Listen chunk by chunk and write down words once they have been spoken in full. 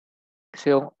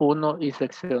Sección 1 y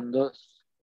sección 2.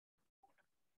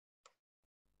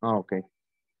 Ah, ok.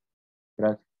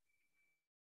 Gracias.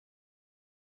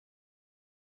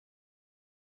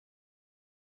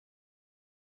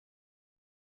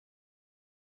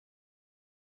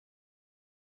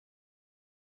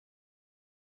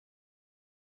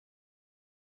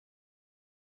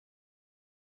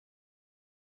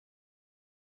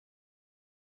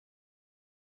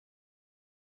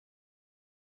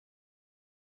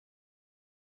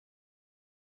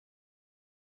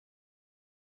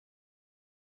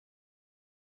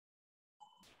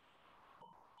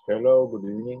 Hello, good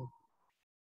evening.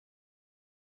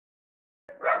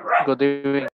 Good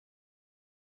evening.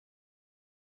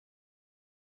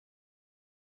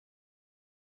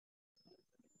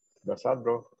 What's up,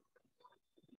 bro?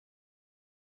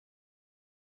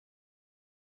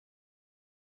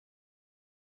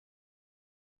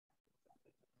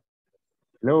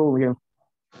 Hello, William.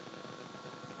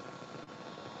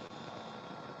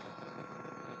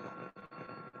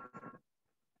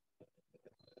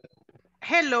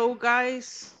 Hello,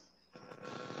 guys.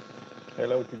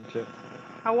 Hello, teacher.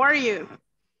 How are you?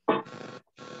 I'm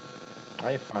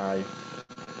fine.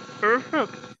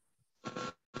 Perfect.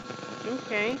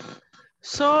 Okay.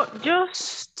 So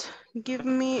just give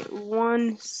me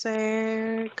 1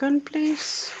 second,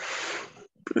 please.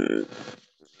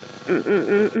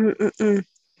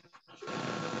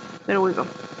 There we go.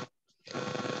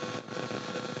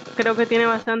 Creo que tiene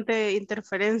bastante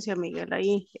interferencia, Miguel,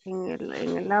 ahí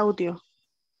en el audio.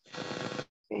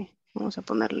 Okay. Vamos a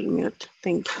ponerle el mute.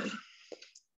 Thank you.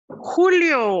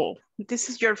 Julio, this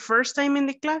is your first time in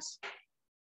the class?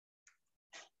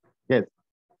 Yes.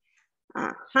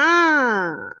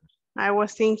 Aha. I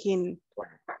was thinking,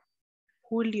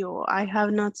 Julio, I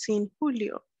have not seen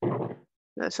Julio.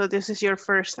 So this is your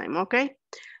first time, okay?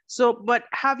 So, but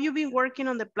have you been working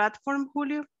on the platform,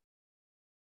 Julio?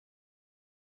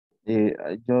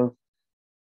 I just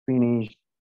finished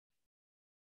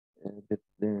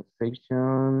the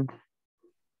section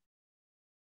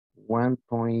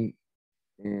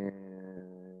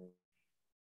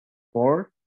 1.4.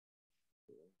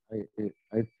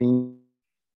 I think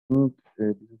this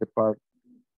is the part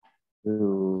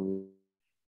to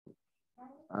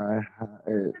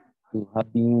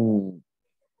have been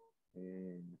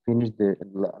finished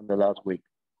the last week.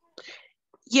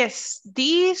 Yes,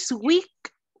 this week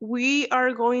we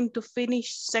are going to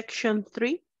finish section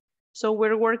 3. So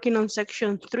we're working on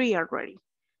section 3 already.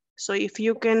 So if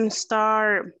you can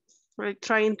start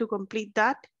trying to complete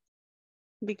that,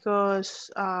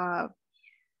 because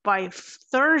by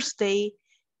Thursday,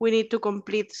 we need to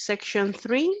complete section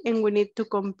 3 and we need to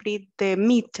complete the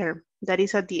midterm that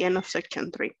is at the end of section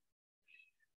 3.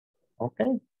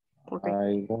 Okay. Okay.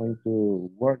 I'm going to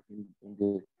work in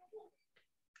this.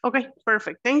 Okay,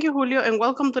 perfect. Thank you, Julio, and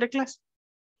welcome to the class.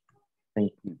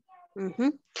 Thank you.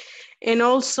 And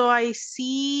also I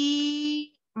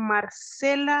see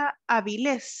Marcela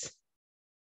Aviles.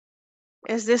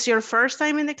 Is this your first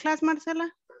time in the class, Marcela?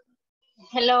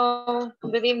 Hello,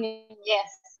 good evening. Yes,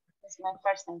 it's my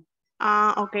first time.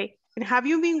 Okay. And have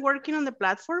you been working on the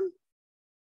platform?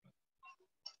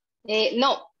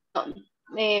 No,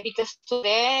 because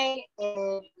today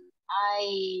I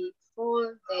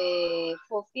fulfill the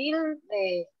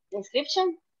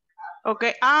inscription.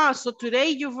 Okay. So today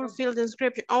you fulfilled the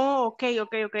inscription. Oh, okay,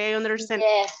 I understand.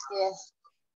 Yes.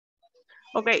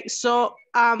 Okay, so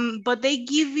but did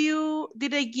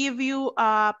they give you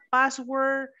a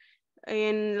password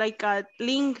and like a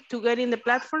link to get in the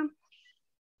platform?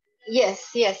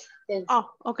 Yes. Oh,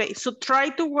 okay. So try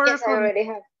to work yes, I already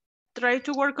have. Try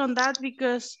to work on that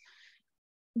because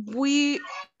we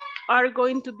are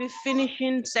going to be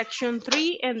finishing section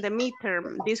 3 and the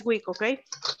midterm this week, okay?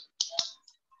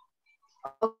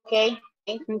 Okay.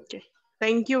 Okay.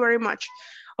 Thank you very much.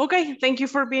 Okay, thank you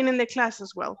for being in the class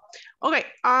as well. Okay,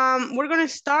 we're gonna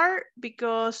start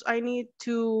because I need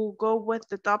to go with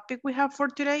the topic we have for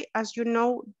today. As you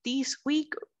know, this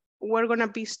week, we're gonna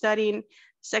be studying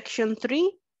section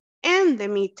 3 and the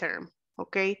midterm,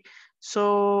 okay?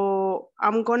 So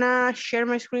I'm gonna share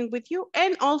my screen with you.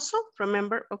 And also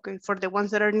remember, okay, for the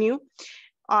ones that are new,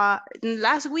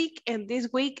 last week and this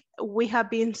week, we have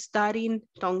been studying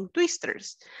tongue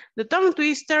twisters. The tongue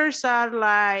twisters are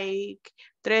like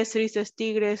tres tristes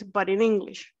tigres, but in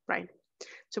English, right?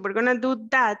 So we're gonna do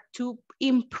that to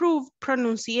improve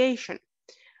pronunciation.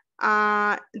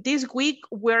 This week,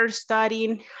 we're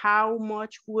studying how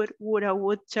much would a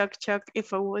woodchuck chuck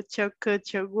if a woodchuck could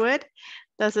chuck wood.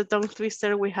 That's the tongue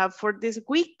twister we have for this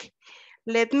week.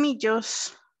 Let me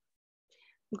just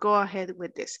go ahead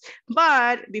with this.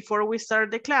 But before we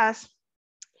start the class,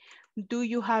 Do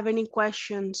you have any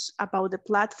questions about the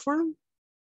platform?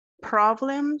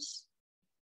 Problems?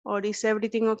 Or is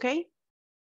everything okay?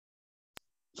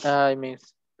 I mean,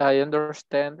 I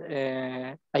understand,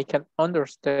 I can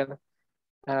understand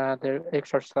the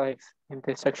exercise in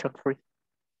the section 3.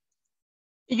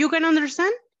 You can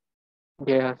understand?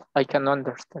 Yes, I can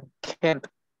understand. Can't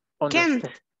understand.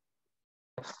 Can't.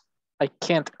 I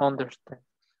can't understand.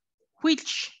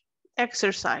 Which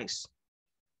exercise?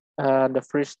 The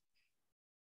first.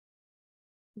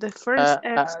 The first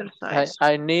exercise.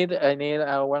 I need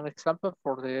one example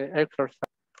for the exercise.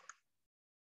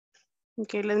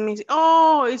 Okay, let me see.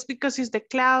 Oh, it's because it's the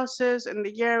clauses and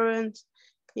the gerunds.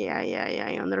 Yeah,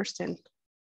 I understand.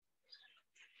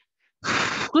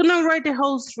 Do not write the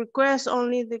host request,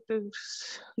 only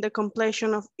the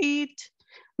completion of it.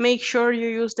 Make sure you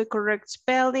use the correct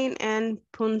spelling and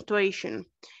punctuation.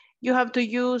 You have to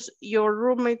use your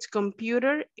roommate's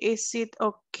computer. Is it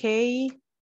okay?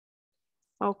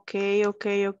 Okay.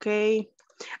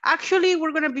 Actually,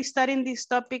 we're gonna be studying this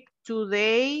topic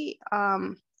today.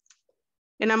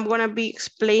 And I'm gonna be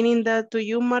explaining that to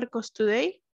you, Marcos,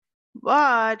 today.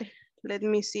 But let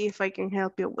me see if I can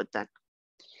help you with that.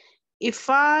 Is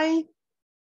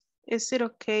it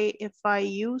okay if I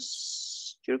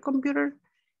use your computer? Is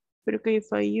it okay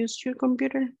if I use your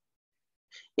computer?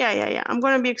 Yeah. I'm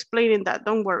gonna be explaining that,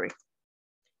 don't worry.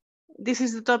 This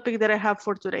is the topic that I have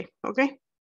for today, okay?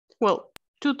 Well,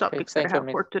 two topics that I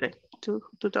have for today. Two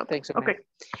topics, Thanks, okay.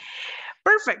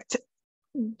 Perfect.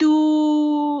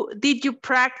 Did you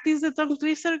practice the tongue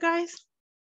twister, guys?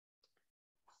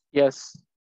 Yes.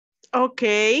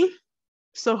 Okay.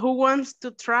 So who wants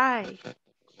to try?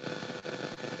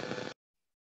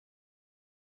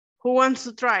 Who wants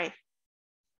to try?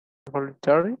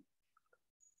 Voluntary?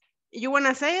 You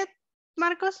wanna say it,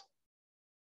 Marcos?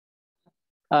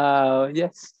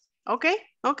 Yes. Okay,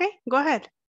 go ahead.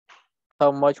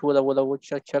 How much would a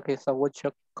woodchuck is a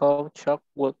woodchuck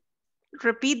wood?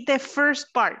 Repeat the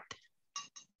first part.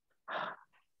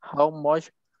 How much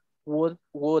would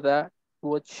a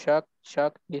woodchuck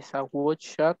is a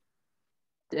woodchuck?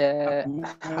 If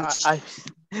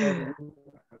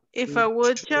a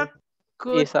woodchuck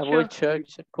could is a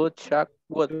woodchuck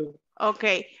wood.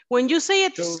 Okay, when you say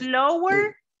it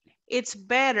slower, it's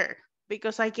better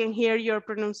because I can hear your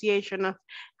pronunciation of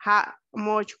how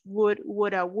much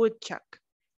would a woodchuck.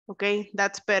 Okay,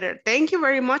 that's better. Thank you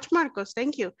very much, Marcos.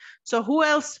 Thank you. So who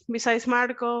else besides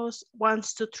Marcos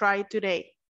wants to try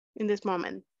today in this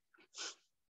moment?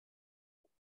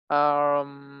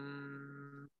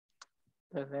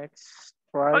 The next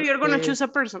try. Oh, you're gonna choose a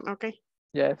person, okay?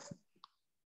 Yes.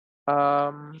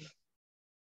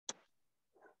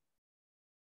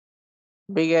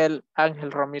 Miguel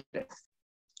Ángel Ramírez.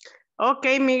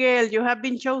 Okay, Miguel, you have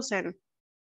been chosen.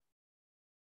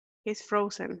 He's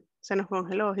frozen. Se nos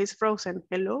congeló. He's frozen.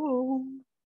 Hello.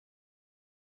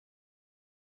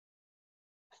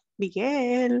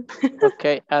 Miguel.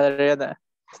 Okay, Adriana.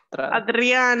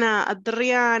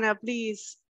 Adriana,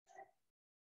 please.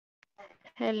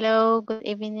 Hello, good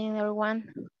evening,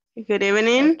 everyone. Good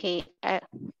evening. Okay,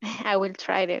 I will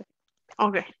try it.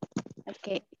 Okay.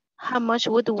 Okay. How much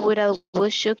would a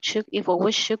woodchuck chuck if a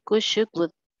woodchuck could chuck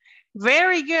wood?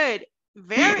 Very good.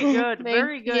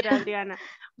 Very good, Adriana.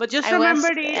 But just I remember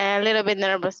was a little bit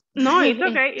nervous. No, it's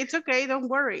okay. It's okay. Don't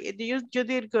worry. You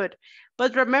did good.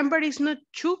 But remember, it's not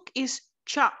chook, it's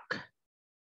chuck.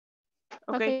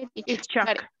 Okay, it's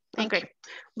chuck. Okay,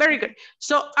 very good.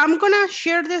 So I'm gonna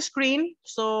share the screen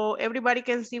so everybody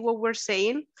can see what we're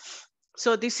saying.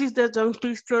 So this is the tongue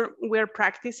twister we're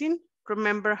practicing.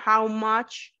 Remember how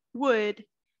much would,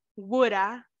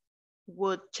 woulda,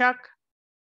 woodchuck,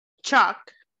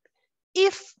 chuck,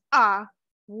 if a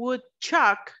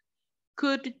woodchuck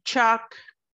could chuck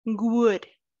wood.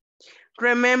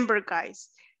 Remember, guys,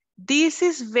 this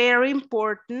is very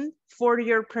important for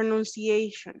your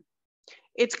pronunciation.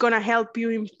 It's gonna help you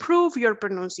improve your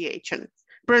pronunciation.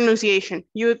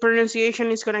 Your pronunciation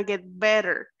is gonna get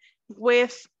better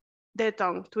with the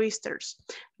tongue twisters.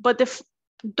 But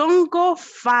don't go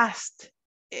fast.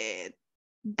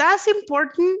 That's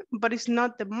important, but it's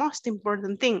not the most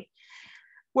important thing.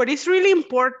 What is really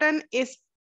important is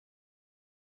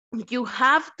you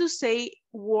have to say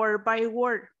word by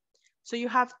word. So you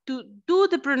have to do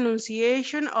the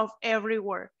pronunciation of every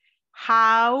word.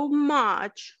 How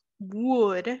much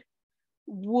would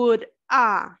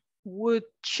a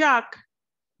woodchuck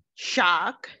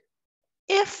chuck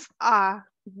if a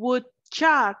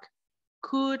woodchuck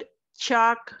could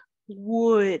chuck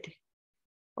wood?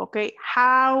 Okay,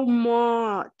 how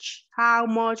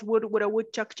much would a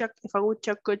woodchuck chuck if a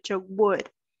woodchuck could chuck wood?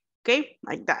 Okay,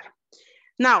 like that.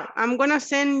 Now, I'm gonna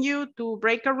send you to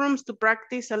breakout rooms to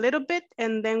practice a little bit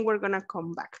and then we're gonna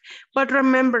come back. But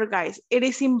remember guys, it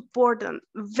is important,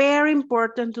 very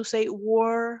important to say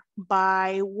word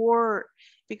by word.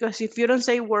 Because if you don't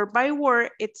say word by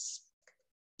word, it's,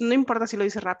 no importa si lo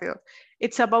dice rápido,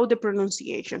 it's about the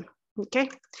pronunciation, okay?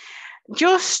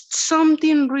 Just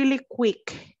something really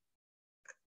quick.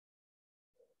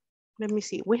 Let me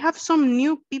see, we have some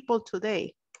new people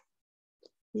today.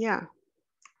 Yeah.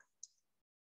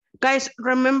 Guys,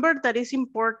 remember that it's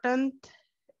important,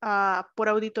 por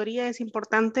auditoría es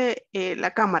importante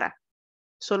la cámara.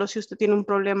 Solo si usted tiene un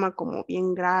problema como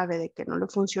bien grave de que no le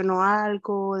funcionó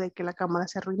algo, de que la cámara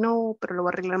se arruinó, pero lo va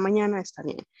a arreglar mañana, está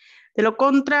bien. De lo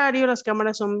contrario, las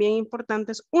cámaras son bien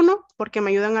importantes. Uno, porque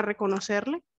me ayudan a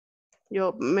reconocerle.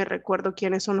 Yo me recuerdo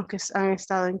quiénes son los que han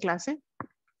estado en clase.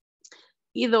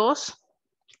 Y dos,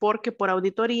 porque por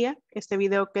auditoría este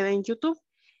video queda en YouTube.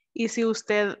 Y si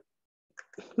usted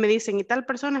me dicen, y tal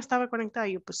persona estaba conectada,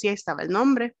 yo pues sí, ahí estaba el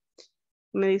nombre.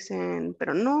 Me dicen,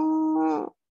 pero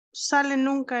no sale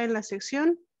nunca en la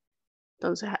sección.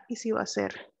 Entonces ahí sí va a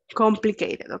ser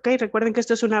complicated, ¿ok? Recuerden que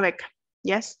esto es una beca.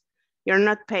 Yes, you're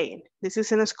not paying. This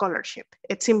is a scholarship.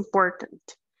 It's important.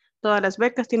 Todas las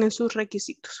becas tienen sus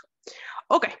requisitos.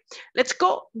 Okay, let's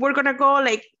go. We're gonna go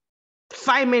like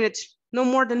 5 minutes, no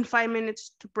more than 5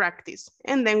 minutes to practice.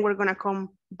 And then we're gonna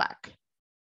come back.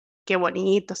 Qué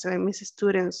bonito se ven mis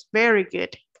students. Very good.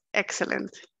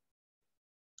 Excellent.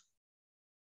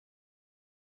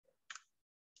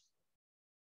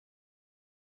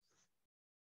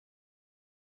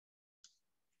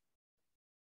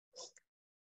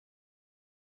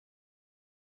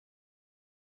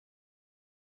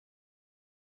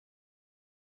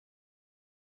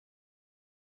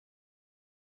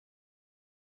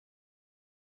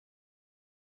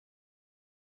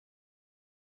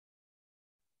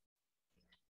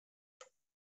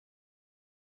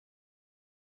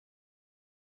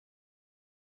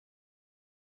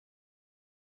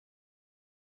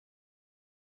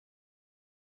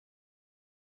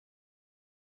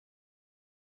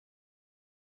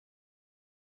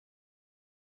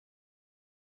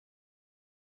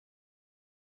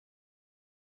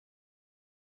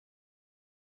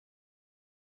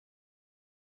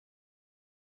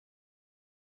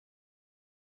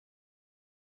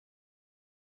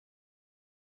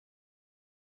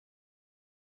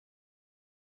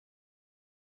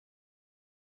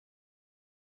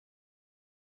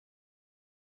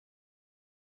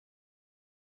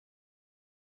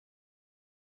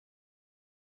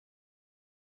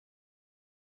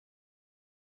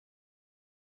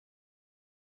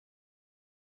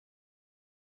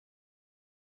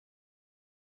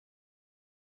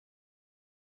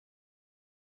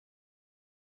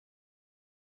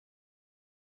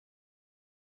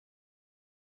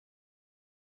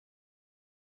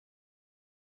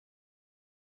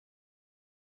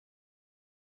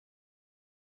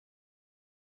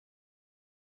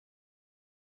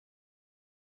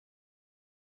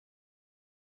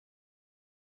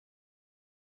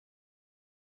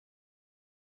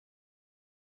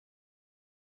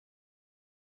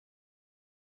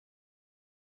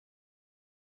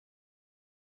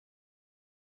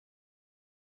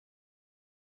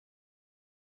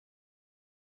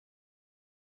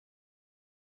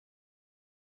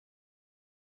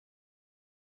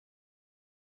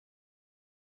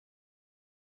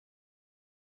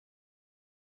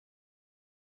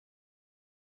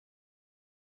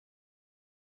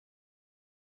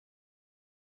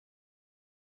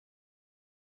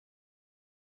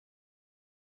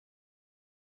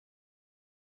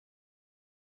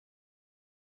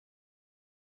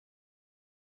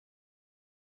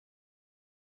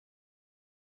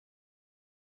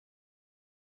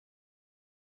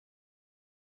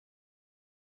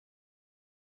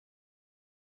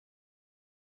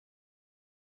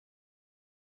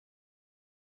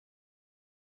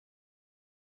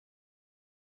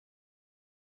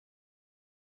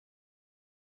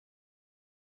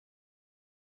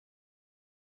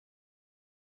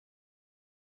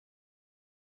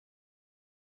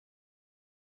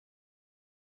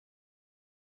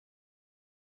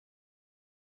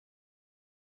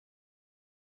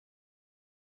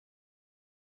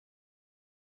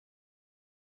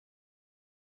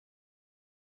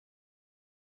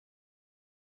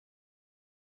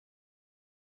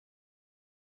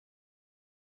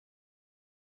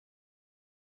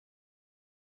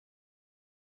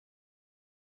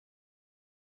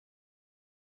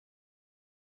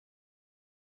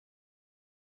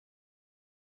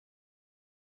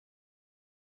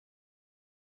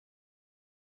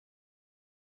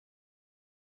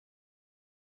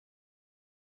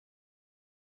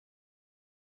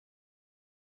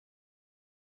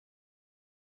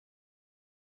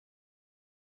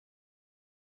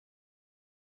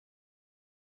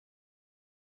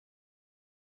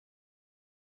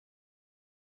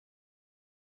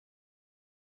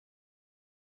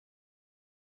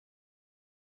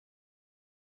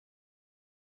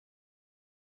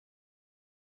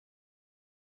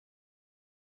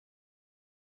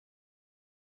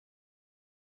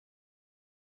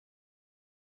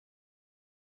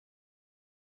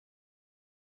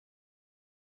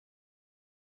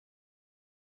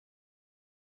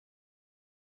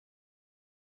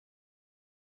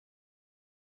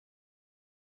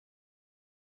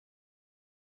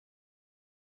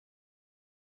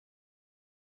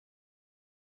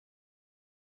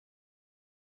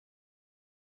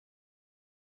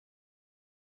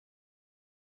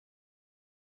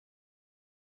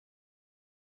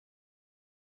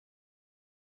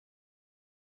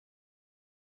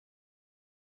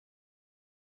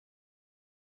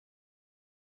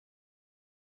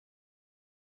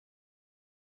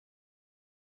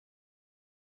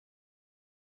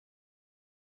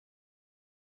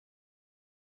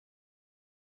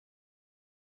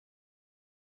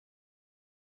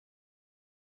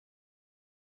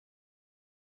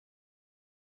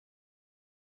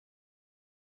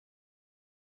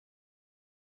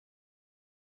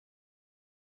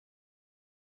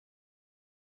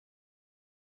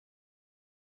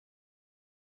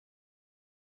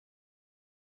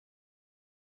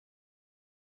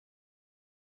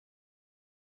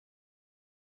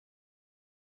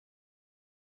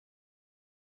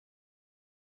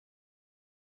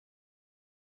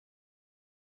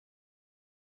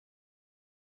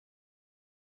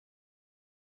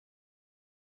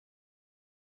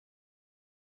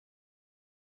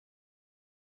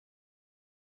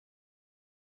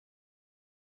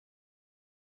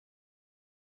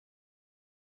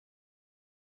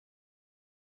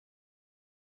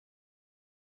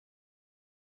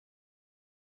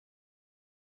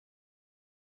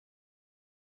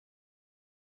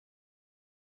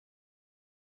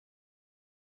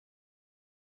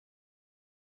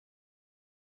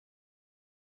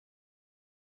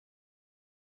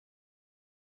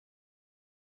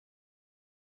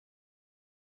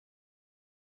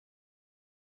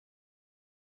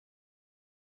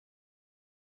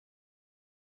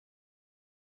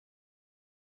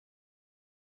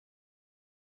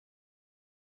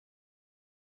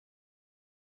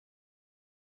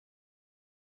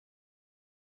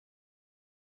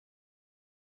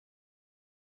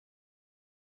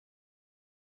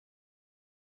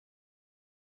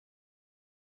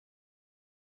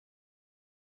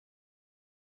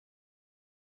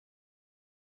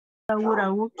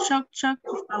 would, chuck,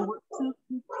 if I would,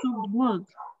 would.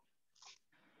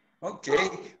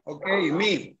 Okay,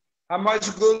 me. How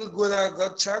much good would I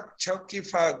got chuck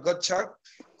if I got chuck?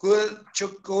 Good,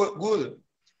 chuck, good.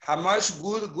 How much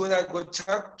good would I got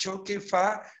chuck if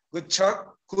I got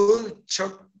chuck, good,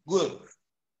 chuck, good.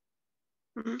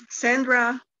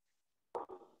 Sandra.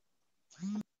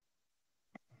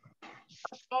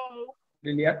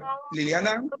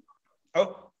 Liliana?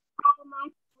 Oh.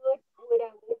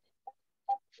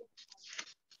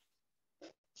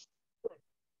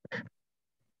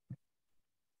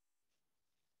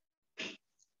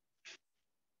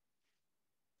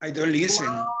 I don't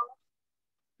listen.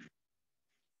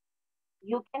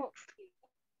 You can.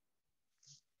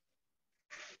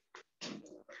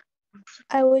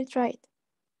 I will try it.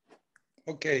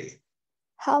 Okay.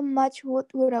 How much wood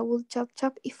would a woodchuck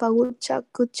chuck if a woodchuck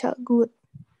could chuck wood?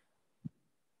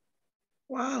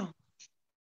 Wow.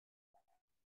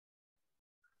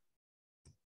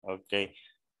 Okay.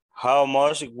 How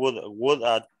much would a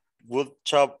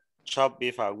woodchuck chop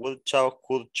if a woodchuck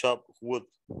could chop wood?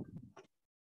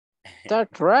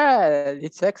 That's right.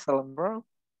 It's excellent, bro.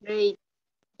 Great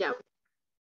job.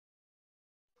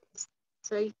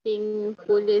 So I think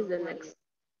food is the next.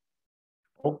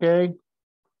 Okay.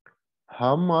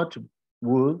 How much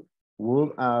wood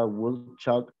would a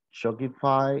woodchuck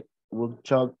chuckify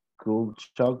woodchuck could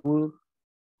chuck wood?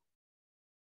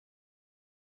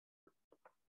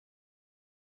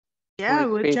 Yeah,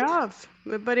 good Repeat. job.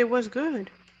 But it was good.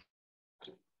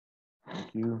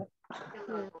 Thank you.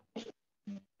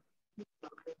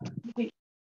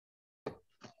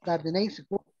 That the next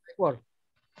word.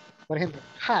 For example,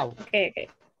 how? Okay.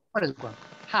 What is one?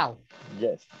 How?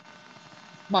 Yes.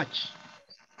 Much.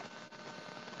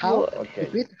 How? Wood. Okay.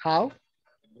 Repeat. How?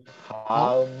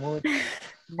 How much?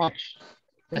 Much.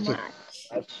 That's it.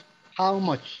 Much. How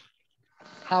much?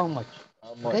 How much?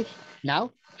 How much? Okay.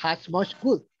 Now, has much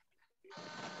good.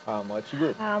 How much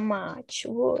good? How much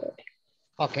wood?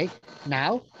 Okay.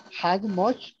 Now, has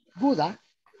much Buddha.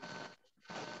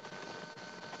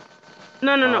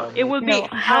 No. It would be No,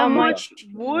 how much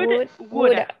would.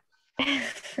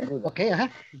 Okay.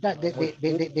 That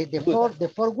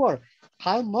the four word.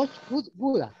 How much would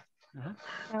Buddha?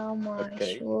 How much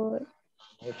Okay. wood?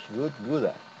 Much good,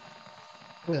 Buddha.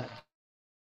 Buddha.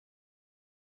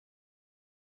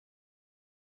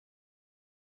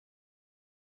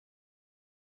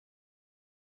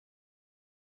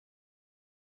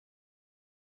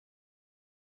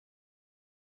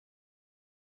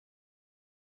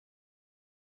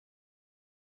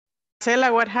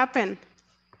 Marcela, what happened?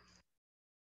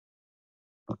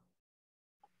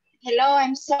 Hello,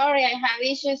 I'm sorry. I have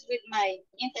issues with my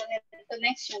internet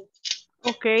connection.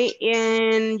 Okay,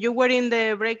 and you were in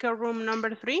the breakout room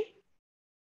number 3?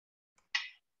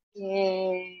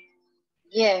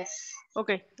 Yes.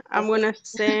 Okay, I'm gonna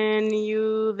send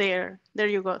you there. There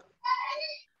you go.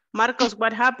 Marcos,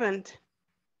 what happened?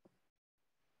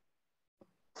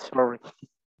 Sorry.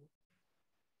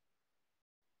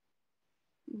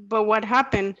 But what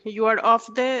happened? You are off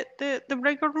the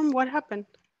breakout room? What happened?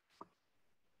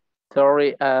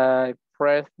 Sorry, I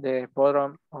pressed the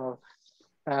button of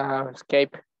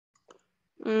escape.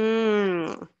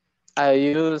 I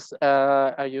use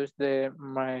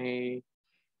my.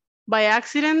 By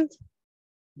accident?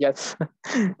 Yes.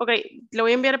 Ok, le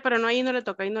voy a enviar, pero no, ahí no le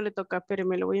toca,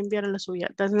 espéreme, le voy a enviar a la suya.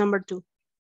 That's number 2.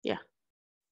 Yeah.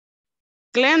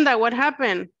 Glenda, what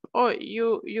happened? Oh,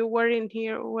 you were in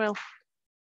here, well.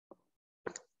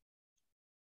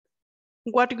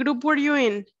 What group were you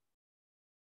in?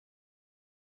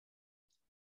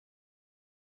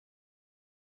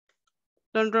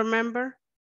 Don't remember?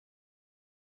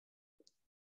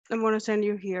 I'm gonna send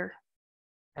you here.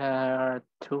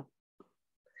 2.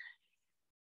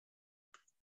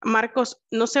 Marcos,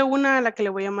 no se una a la que le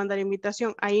voy a mandar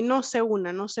invitación. Ahí no se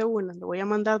una. Le voy a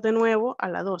mandar de nuevo a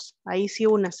la 2. Ahí sí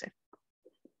únase.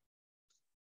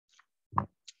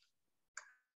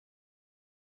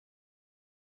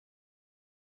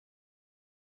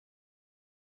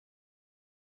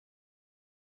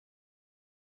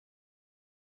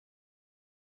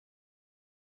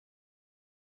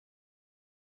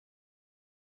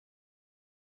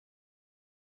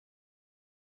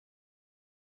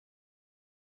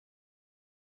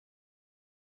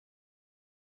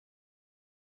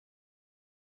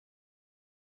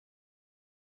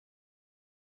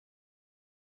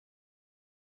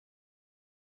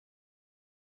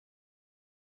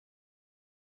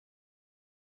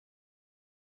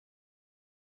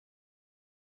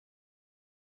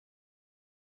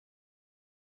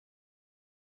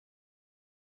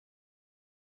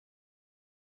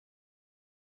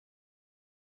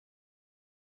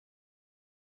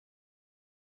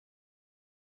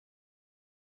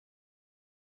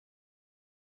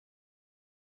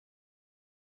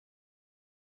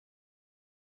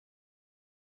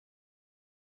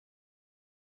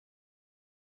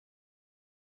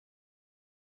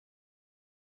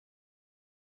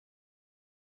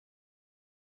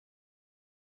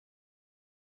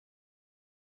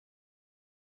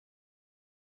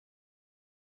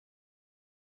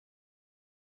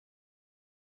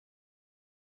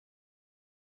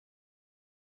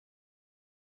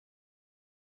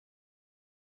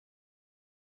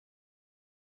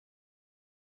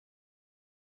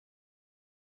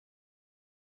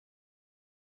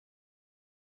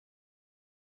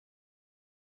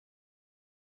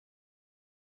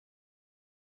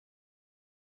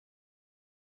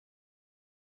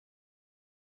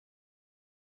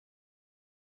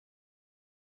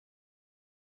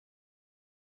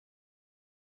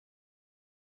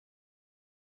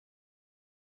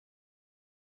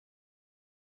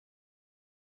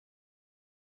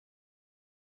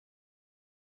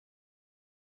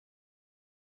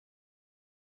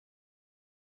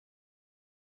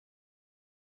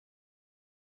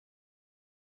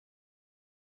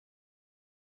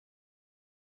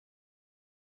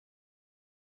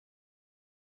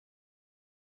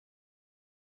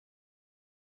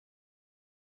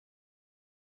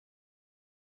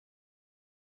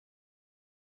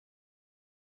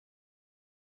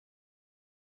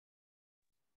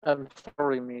 I'm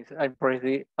sorry, miss. I'm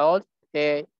pressing Alt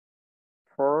A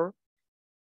for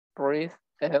press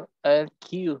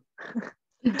LQ.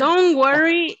 Don't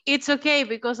worry, it's okay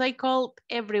because I called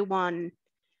everyone.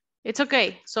 It's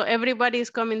okay. So everybody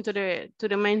is coming to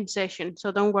the main session,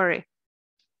 so don't worry.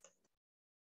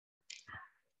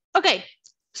 Okay,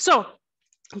 so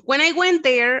when I went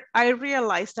there, I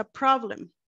realized a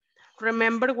problem.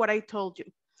 Remember what I told you.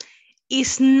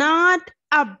 It's not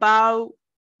about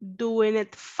doing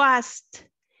it fast.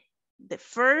 The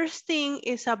first thing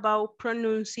is about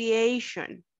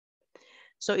pronunciation.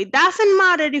 So it doesn't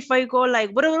matter if I go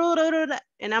like,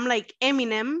 and I'm like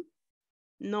Eminem.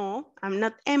 No, I'm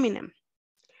not Eminem.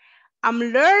 I'm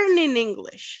learning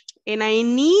English and I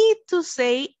need to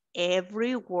say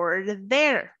every word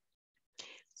there.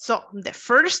 So the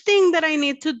first thing that I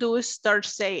need to do is start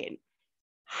saying,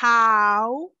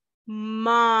 how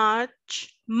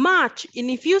much. And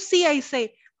if you see, I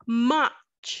say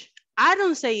much. I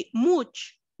don't say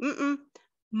much.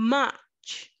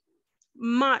 Much.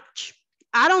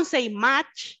 I don't say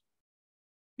much.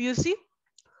 You see?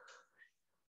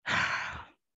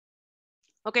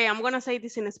 Okay, I'm going to say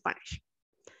this in Spanish.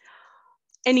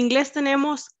 En inglés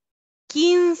tenemos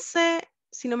 15,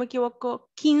 si no me equivoco,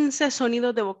 15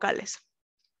 sonidos de vocales.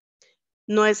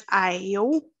 No es I,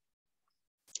 O.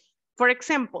 For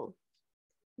example,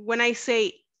 when I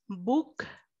say book,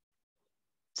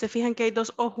 se fijan que hay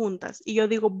dos O juntas y yo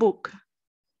digo book.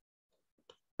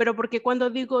 Pero porque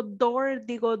cuando digo door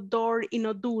y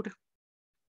no dur.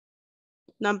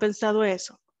 ¿No han pensado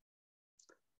eso?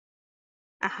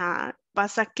 Ajá.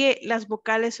 Pasa que las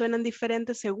vocales suenan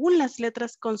diferentes según las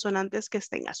letras consonantes que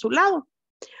estén a su lado.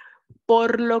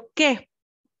 Por lo que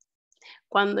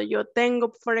cuando yo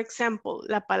tengo, por ejemplo,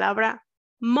 la palabra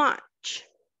much,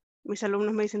 mis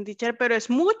alumnos me dicen, teacher, pero ¿es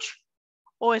much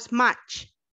o es much?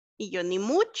 Y yo ni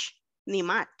much ni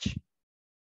much.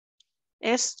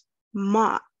 Es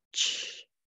much.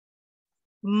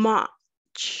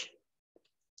 Much.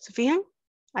 ¿Se fijan?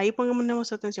 Ahí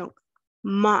pongamos atención.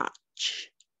 Much.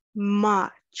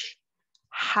 Much.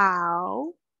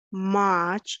 How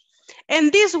much. And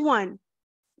this one,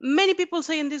 many people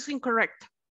saying this incorrect.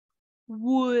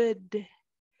 Would.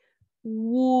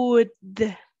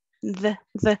 The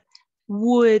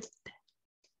would.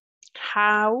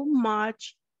 How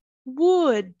much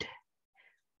would.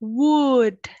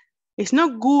 It's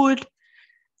not good.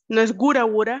 No es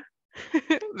gura.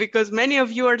 Because many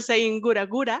of you are saying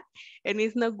gura, and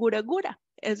it's not gura.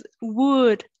 It's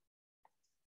would.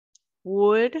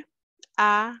 Would.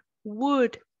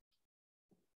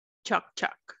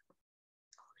 Chuck.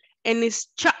 And it's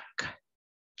chuck.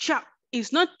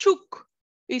 It's not chuk.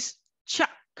 It's chuck.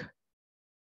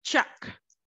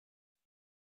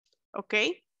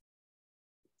 Okay?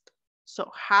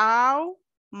 So how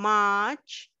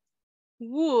much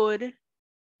would.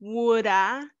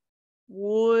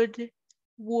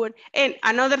 And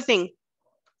another thing,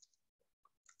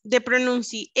 the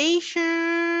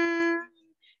pronunciation.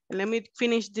 Let me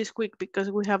finish this quick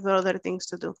because we have the other things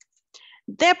to do.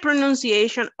 The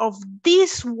pronunciation of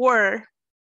this word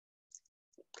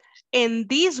and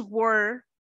this word,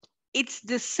 it's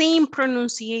the same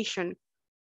pronunciation.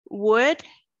 Would.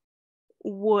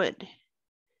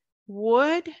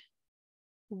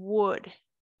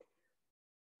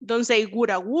 Don't say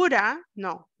woulda,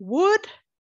 no.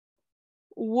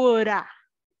 Woulda.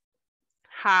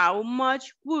 How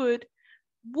much would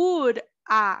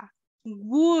a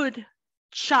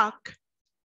woodchuck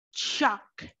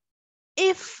chuck?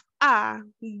 If a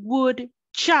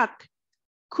woodchuck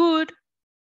could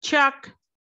chuck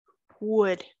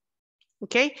wood.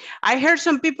 Okay, I heard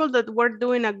some people that were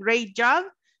doing a great job,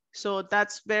 so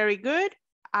that's very good.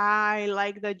 I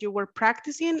like that you were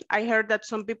practicing. I heard that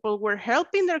some people were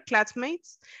helping their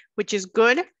classmates, which is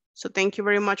good. So thank you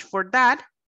very much for that.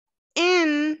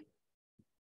 And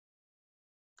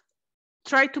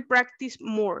try to practice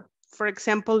more. For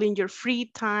example, in your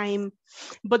free time.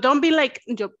 But don't be like,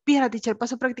 yo, mira, teacher,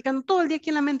 paso practicando todo el día aquí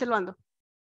en la mente, lo ando.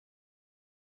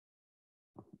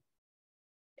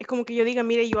 Es como que yo diga,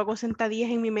 mire, yo hago sentadillas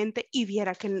en mi mente y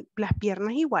viera que las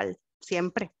piernas igual,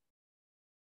 siempre.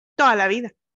 Toda la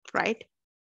vida, right?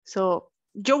 So,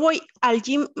 yo voy al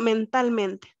gym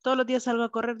mentalmente. Todos los días salgo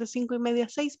a correr de 5:30 a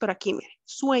 6, pero aquí, mire,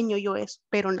 sueño yo eso,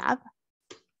 pero nada.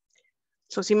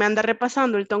 So, si me anda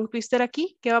repasando el tongue twister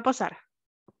aquí, ¿qué va a pasar?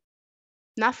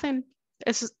 Nothing.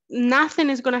 Nothing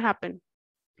is going to happen.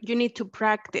 You need to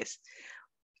practice.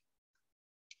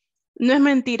 No es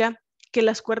mentira que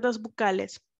las cuerdas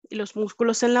vocales y los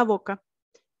músculos en la boca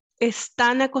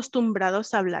están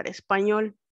acostumbrados a hablar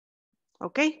español.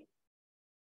 ¿Ok?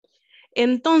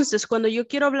 Entonces, cuando yo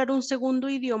quiero hablar un segundo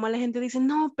idioma, la gente dice,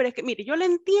 no, pero es que, mire, yo le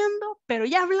entiendo, pero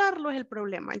ya hablarlo es el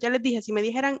problema. Ya les dije, si me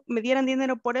dieran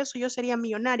dinero por eso, yo sería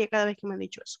millonaria cada vez que me han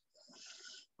dicho eso.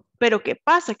 Pero ¿qué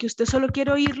pasa? Que usted solo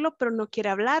quiere oírlo, pero no quiere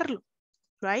hablarlo,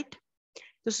 right?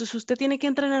 Entonces, usted tiene que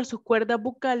entrenar sus cuerdas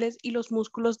vocales y los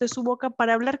músculos de su boca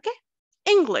para hablar, ¿qué?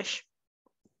 English.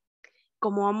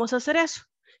 ¿Cómo vamos a hacer eso?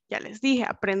 Ya les dije,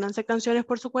 apréndanse canciones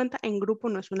por su cuenta. En grupo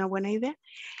no es una buena idea.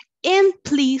 And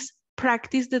please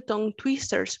practice the tongue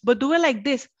twisters, but do it like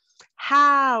this.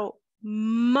 How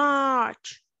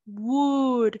much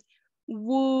would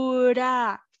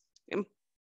I? And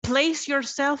place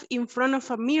yourself in front of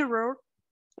a mirror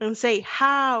and say,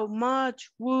 how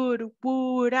much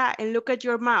would I? And look at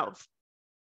your mouth.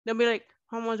 Don't be like,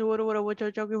 how much would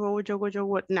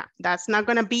no, that's not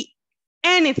going to be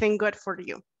anything good for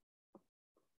you.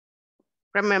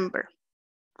 Remember,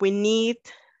 we need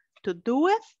to do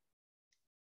it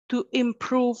to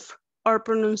improve our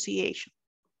pronunciation.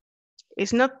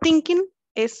 It's not thinking,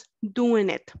 it's doing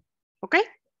it. ¿Ok?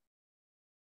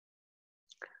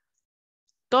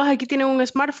 ¿Todos aquí tienen un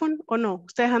smartphone o no?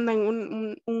 Ustedes andan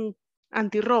un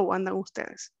antirrobo, andan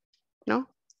ustedes,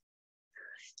 ¿no?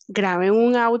 Graben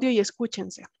un audio y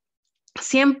escúchense.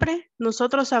 Siempre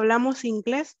nosotros hablamos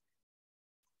inglés,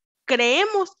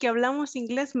 creemos que hablamos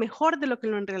inglés mejor de lo que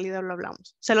en realidad lo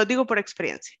hablamos. Se lo digo por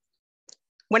experiencia.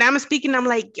 When I'm speaking, I'm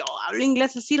like, yo hablo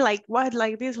inglés así, like what,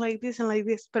 like this, and like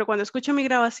this. Pero cuando escucho mi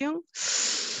grabación,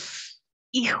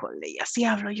 híjole, y así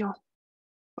hablo yo.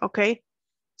 Okay?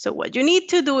 So what you need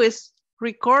to do is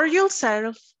record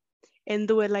yourself and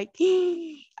do it like,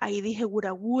 ahí dije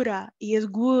woulda, y es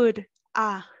good,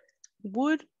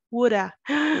 woulda.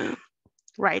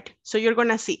 Right, so you're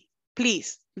gonna see.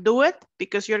 Please do it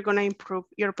because you're gonna improve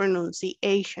your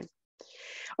pronunciation.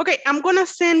 Okay, I'm gonna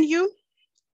send you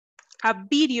a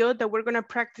video that we're gonna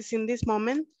practice in this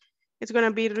moment. It's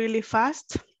gonna be really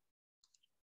fast.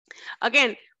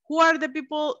 Again, who are the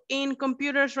people in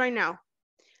computers right now?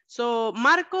 So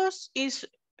Marcos is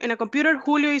in a computer,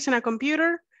 Julio is in a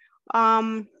computer.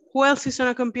 Who else is on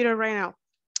a computer right now?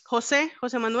 Jose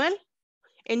Manuel,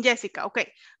 and Jessica.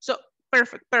 Okay, so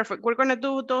perfect. We're gonna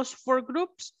do those 4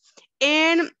 groups.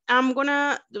 And I'm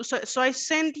gonna, so I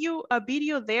sent you a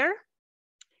video there.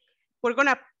 We're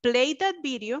gonna play that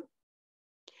video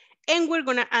and we're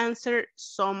gonna answer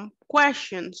some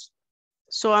questions.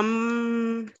 So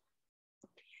I'm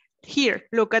here,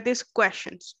 look at these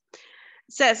questions.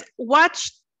 It says,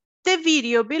 watch the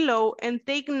video below and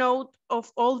take note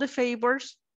of all the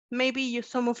favors. Maybe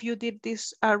some of you did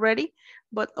this already,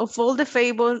 but of all the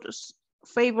favors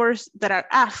that are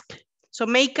asked. So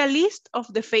make a list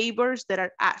of the favors that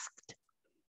are asked.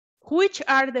 Which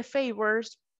are the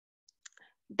favors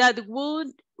that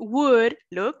would bother?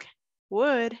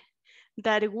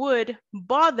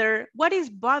 What is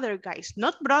bother, guys?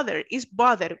 Not brother, it's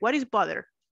bother. What is bother?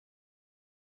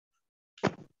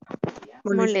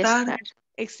 Molestar.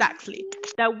 Exactly.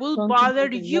 That will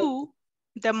bother you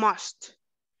the most.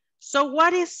 So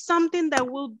what is something that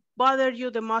will bother you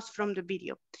the most from the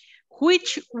video?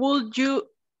 Which will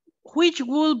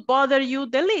bother you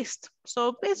the least?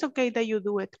 So it's okay that you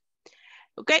do it.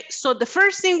 Okay, so the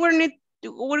first thing we're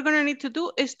gonna need to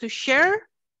do is to share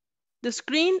the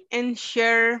screen and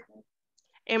share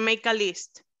and make a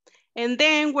list. And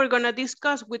then we're gonna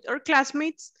discuss with our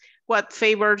classmates what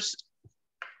favors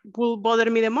will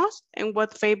bother me the most and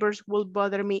what favors will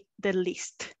bother me the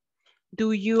least.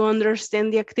 Do you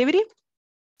understand the activity?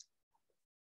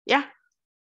 Yeah?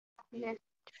 Yes.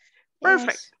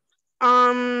 Perfect.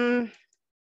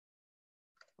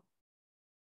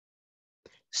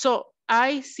 So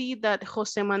I see that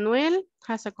Jose Manuel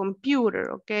has a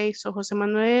computer, okay? So Jose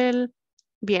Manuel,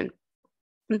 bien.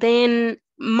 Then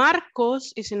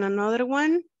Marcos is in another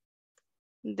one.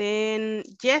 Then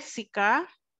Jessica.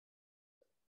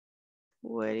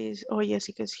 Where is, oh,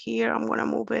 Jessica's here. I'm gonna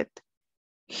move it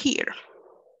here.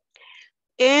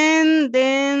 And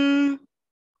then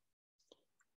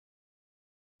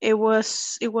it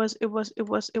was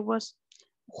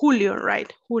Julio,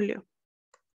 right? Julio.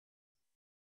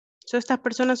 So estas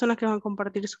personas son las que van a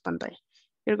compartir su pantalla.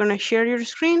 You're gonna share your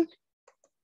screen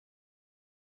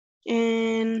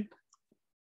and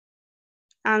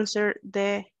answer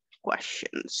the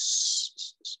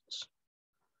questions.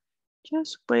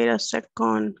 Just wait a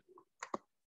second.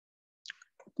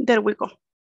 There we go.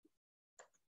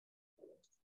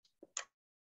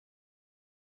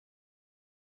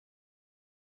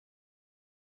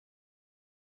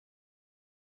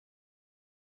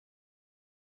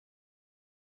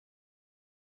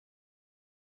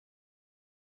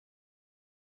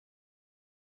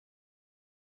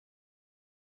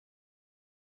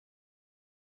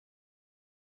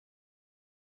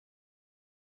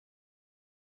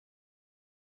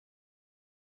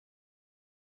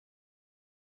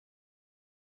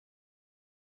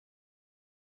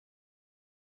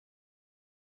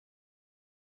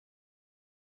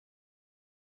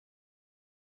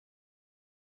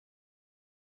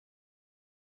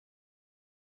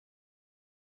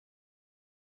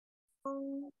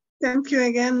 Thank you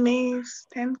again, Miss.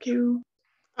 Thank you.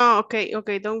 Oh, okay,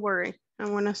 okay, don't worry.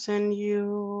 I'm gonna send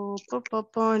you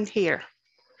on here.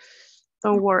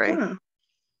 Don't worry.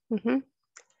 Mhm.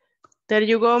 There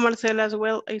you go, Marcela, as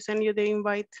well. I send you the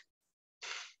invite.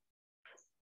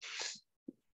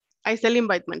 Ahí está el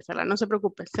invite, Marcela, no se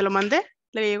preocupe. ¿Se lo mandé?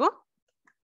 ¿Le llegó?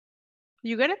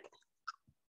 You get it?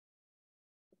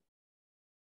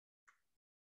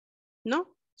 No,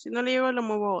 si no le llegó, lo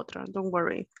muevo a otra. Don't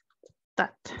worry.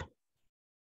 That.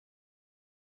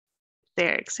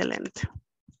 There, excellent.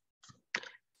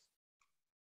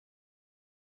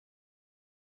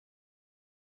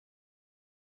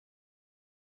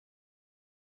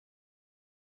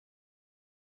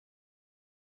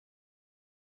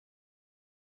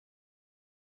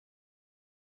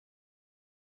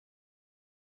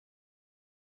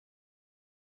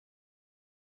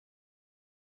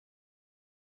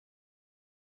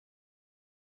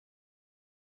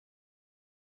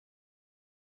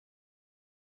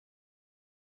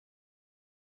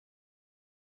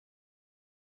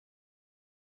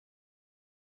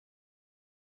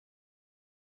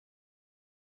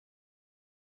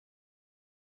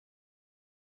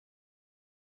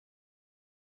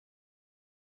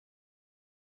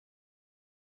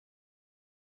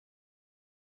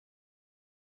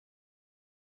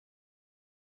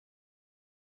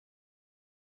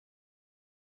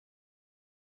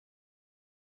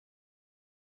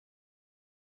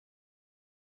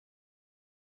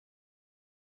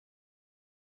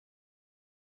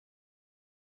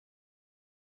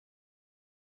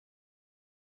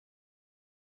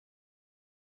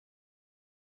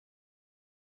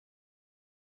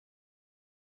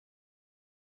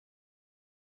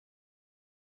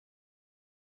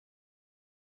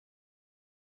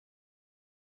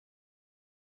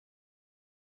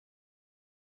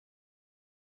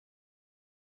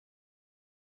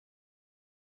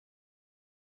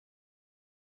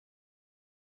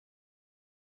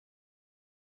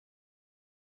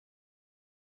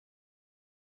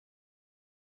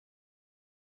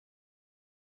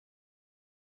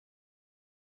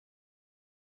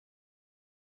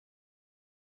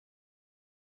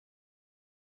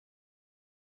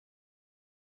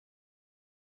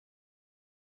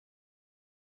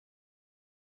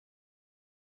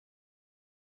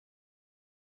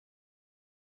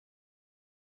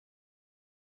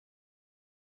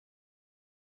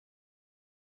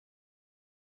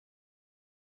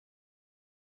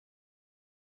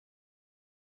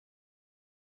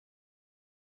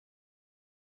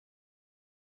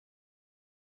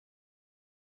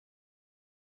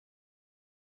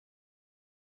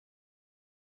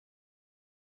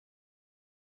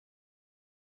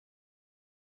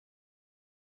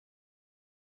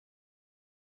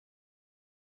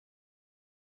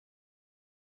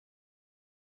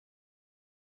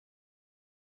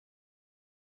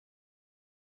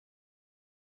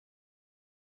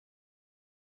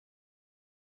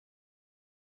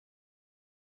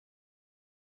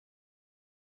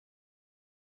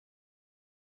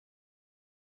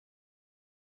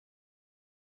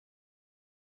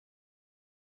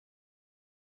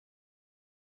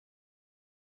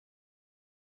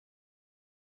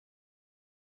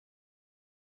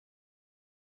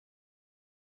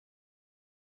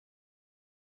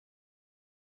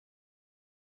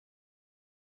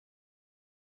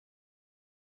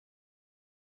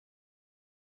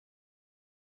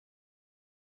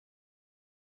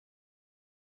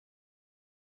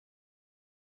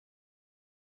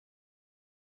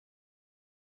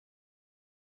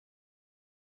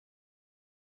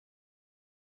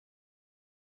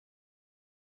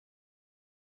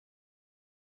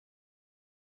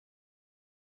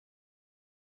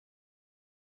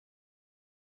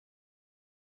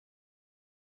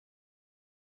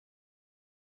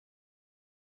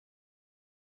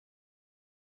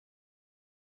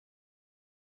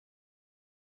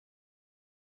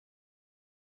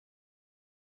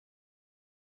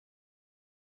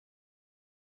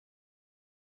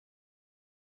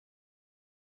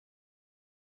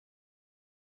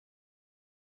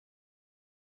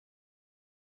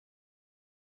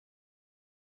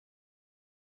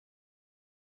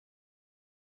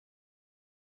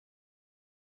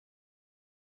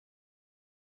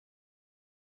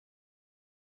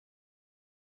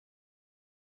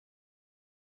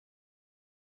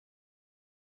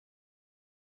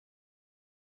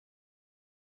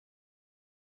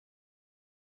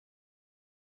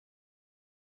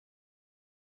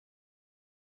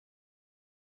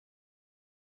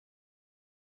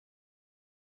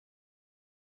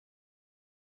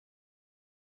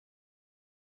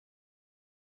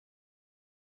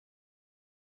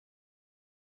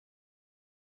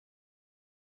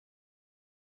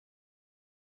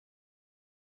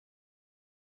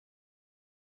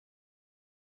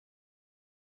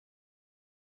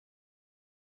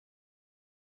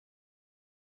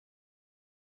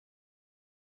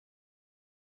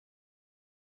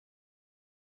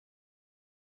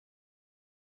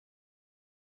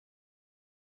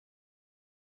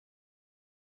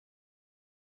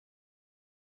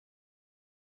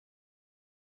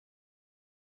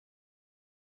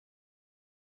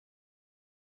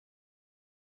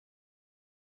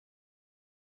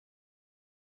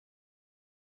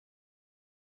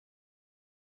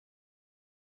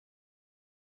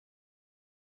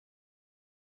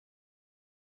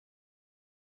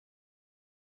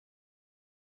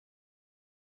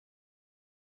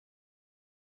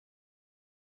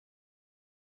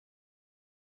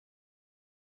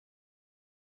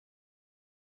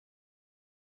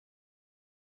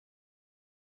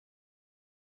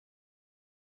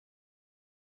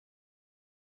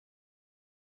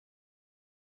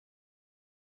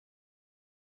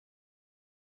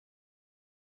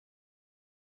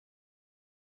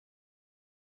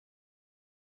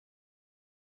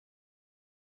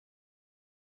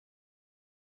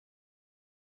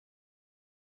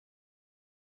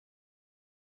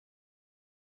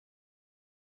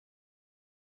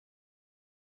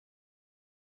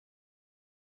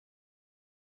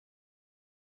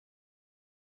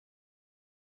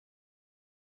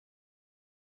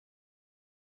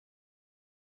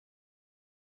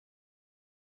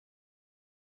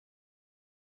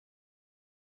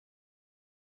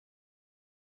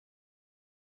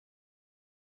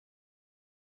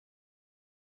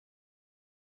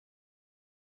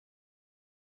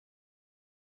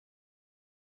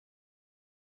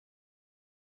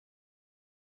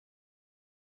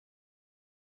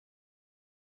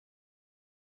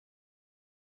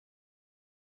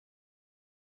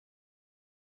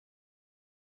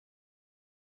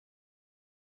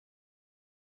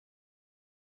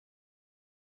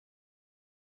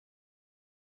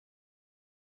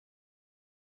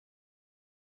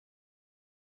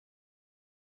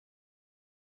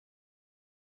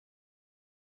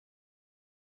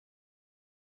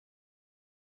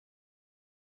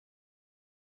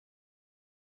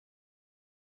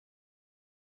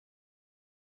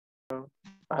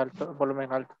 alto,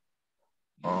 volumen alto.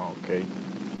 Oh, okay.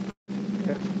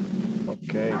 Yeah.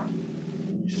 Okay.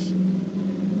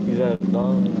 Is that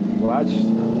don't watch?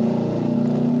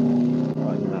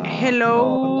 Oh, no,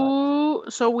 Hello.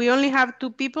 So we only have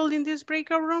 2 people in this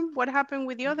breakout room. What happened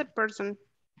with the other person?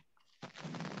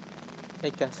 I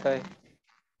can say.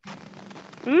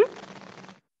 ¿Mm?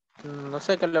 No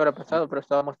sé qué le habrá pasado, pero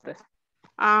estábamos 3.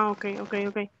 Ah, okay, okay,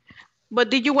 okay. But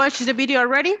did you watch the video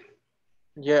already?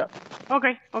 Yeah.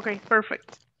 Okay, okay,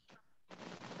 perfect.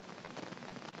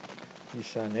 no.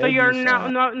 So you're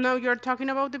now you're talking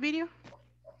about the video?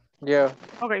 Yeah.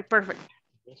 Okay, perfect.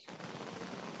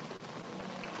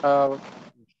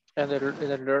 And the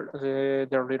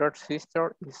little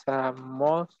sister is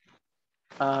most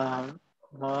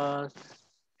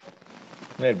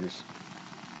Nervous.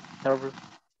 nervous.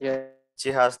 Yeah.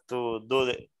 She has to do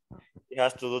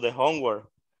the homework,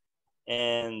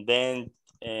 and then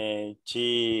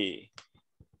she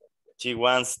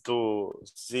wants to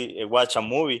watch a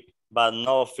movie, but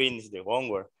no finish the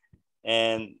homework,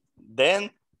 and then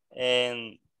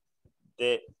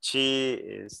she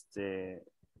is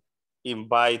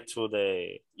invite to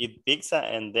the eat pizza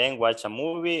and then watch a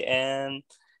movie, and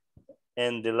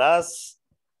the last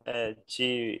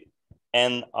she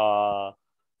and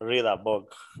read a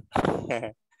book.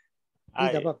 Read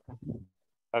a book.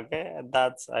 Okay,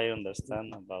 that's I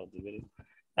understand about the video,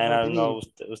 and About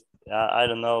the I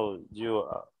don't know you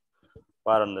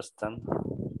what understand.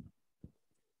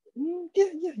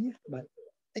 Yeah. But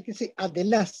I can say at the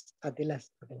last. You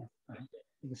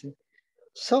can see.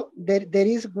 So there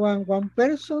is one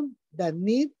person that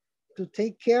need to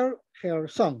take care her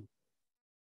son.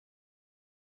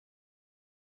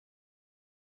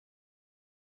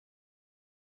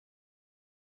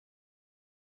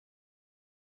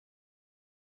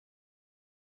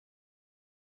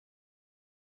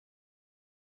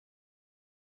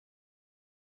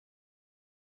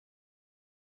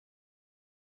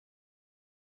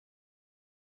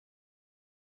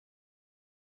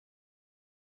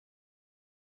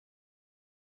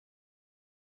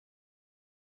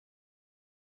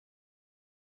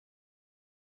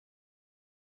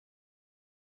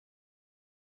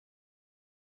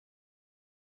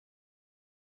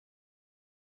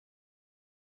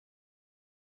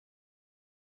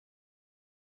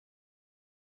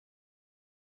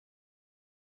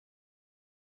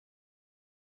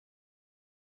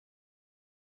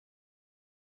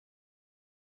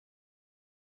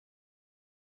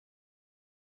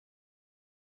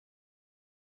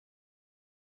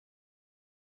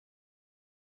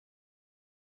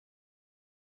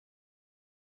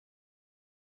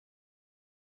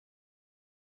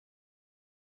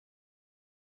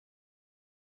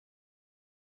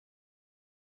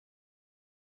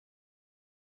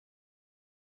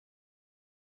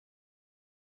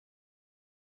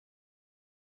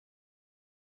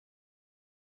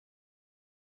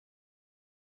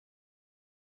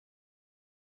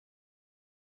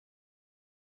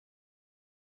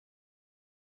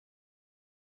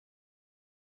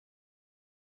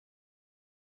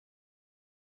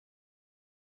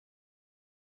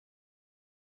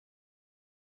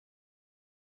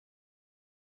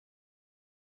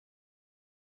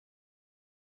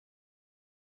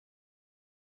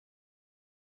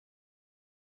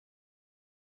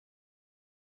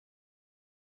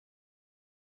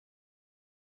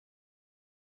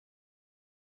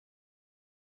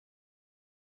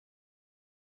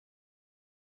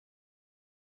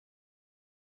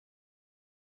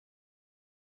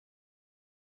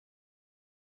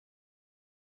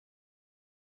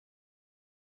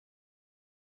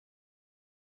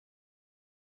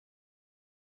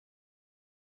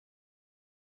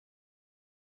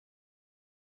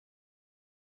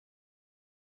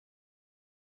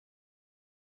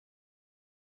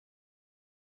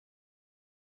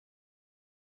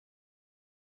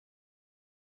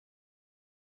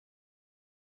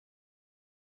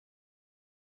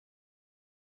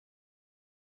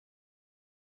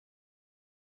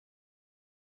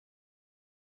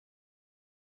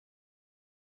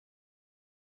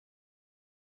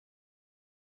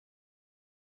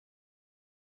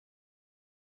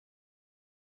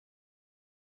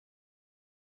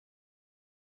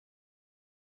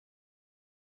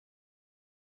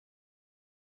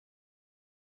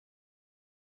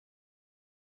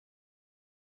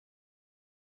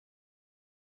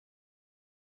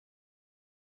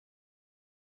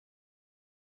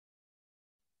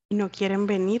 No quieren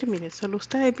venir, mire, solo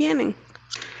ustedes vienen.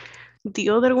 The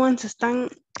other ones están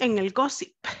en el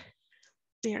gossip.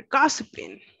 They are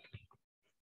gossiping.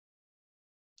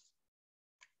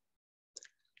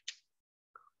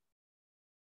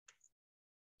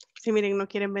 Sí, miren, no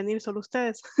quieren venir, solo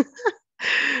ustedes.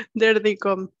 There they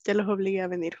come. Ya los obligué a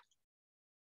venir.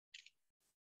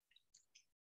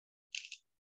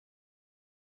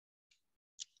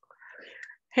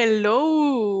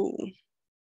 Hello.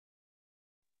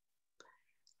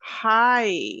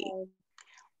 Hi.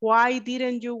 Why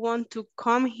didn't you want to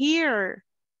come here?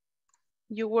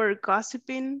 You were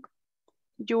gossiping?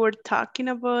 You were talking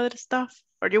about stuff?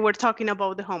 Or you were talking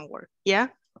about the homework? Yeah?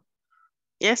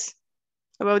 Yes?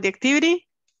 About the activity?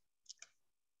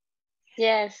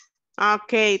 Yes.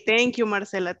 Okay, thank you,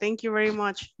 Marcela. Thank you very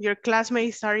much. Your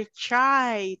classmates are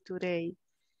shy today.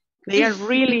 They are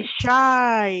really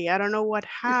shy. I don't know what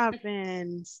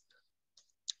happens.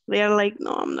 They are like,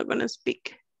 no, I'm not gonna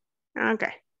speak.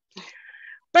 Okay,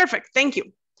 perfect, thank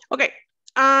you. Okay,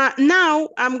 now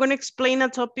I'm gonna explain a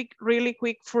topic really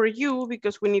quick for you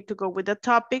because we need to go with the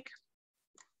topic.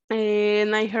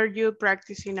 And I heard you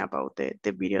practicing about the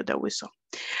video that we saw.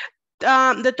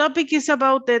 The topic is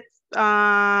about the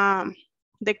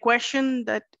question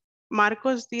that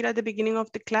Marcos did at the beginning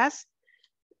of the class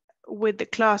with the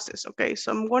clauses. Okay,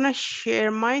 so I'm gonna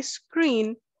share my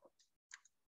screen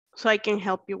so I can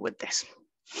help you with this.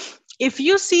 If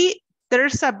you see,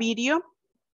 there's a video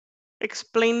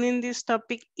explaining this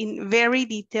topic in very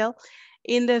detail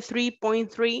in the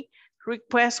 3.3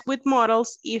 request with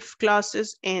modals, if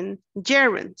clauses, and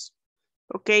gerunds.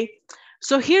 Okay,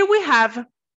 so here we have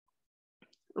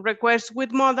requests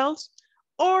with modals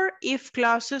or if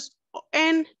clauses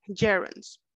and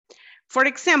gerunds. For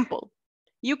example,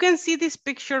 you can see this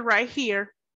picture right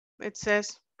here. It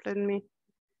says, let me,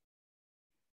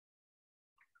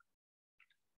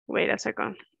 wait a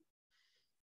second.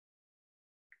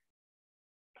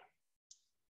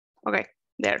 Okay,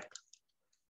 there.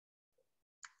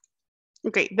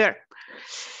 Okay, there.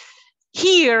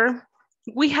 Here,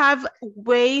 we have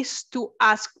ways to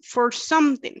ask for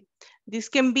something. This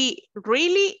can be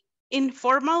really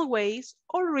informal ways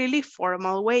or really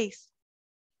formal ways.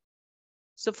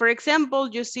 So for example,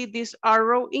 you see this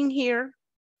arrow in here.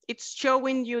 It's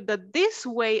showing you that this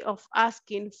way of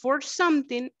asking for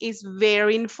something is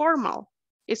very informal.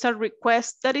 It's a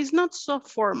request that is not so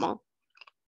formal.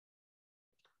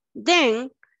 Then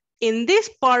in this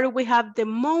part, we have the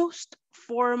most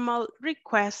formal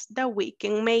request that we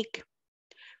can make.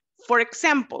 For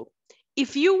example,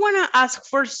 if you want to ask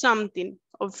for something,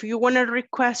 or if you want to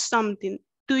request something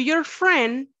to your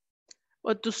friend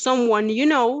or to someone you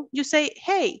know, you say,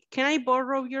 hey, can I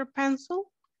borrow your pencil?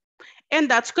 And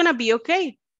that's going to be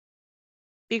okay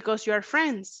because you are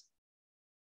friends.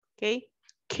 Okay,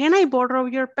 can I borrow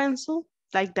your pencil?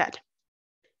 Like that.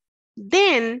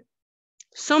 Then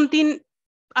something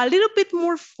a little bit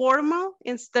more formal,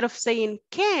 instead of saying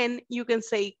can, you can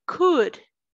say could.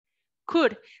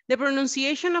 Could. The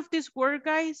pronunciation of this word,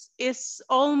 guys, is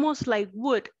almost like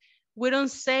would. We don't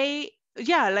say,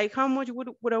 yeah, like how much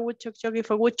would a woodchuck chuck if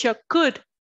a woodchuck could?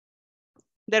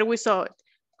 There we saw it.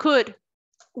 Could.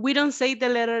 We don't say the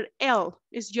letter L,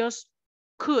 it's just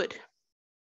could.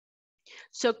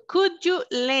 So could you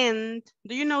lend,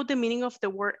 do you know the meaning of the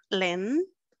word lend?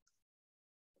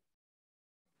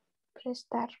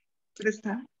 Prestar.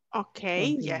 Prestar.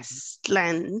 Okay, yes,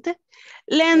 lend.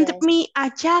 Lend Yes. me a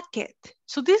jacket.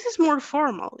 So this is more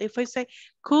formal. If I say,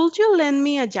 could you lend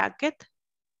me a jacket?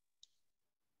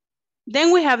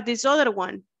 Then we have this other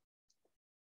one.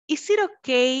 Is it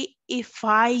okay if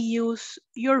I use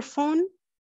your phone?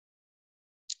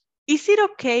 Is it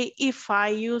okay if I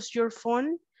use your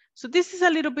phone? So this is a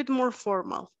little bit more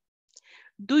formal.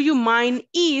 Do you mind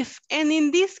if, and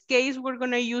in this case, we're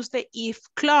gonna use the if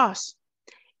clause.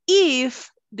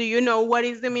 If, do you know what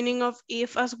is the meaning of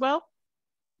if as well?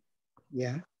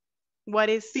 Yeah. What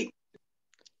is? Sí.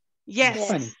 Yes.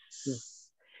 Spanish. Yes.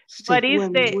 But Sí. is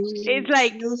When the, we it's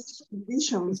like, use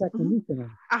condition. It's a conditional.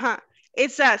 ajá,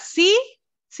 it's a sí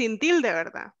sin tilde,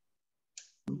 ¿verdad?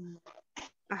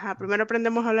 Ajá, primero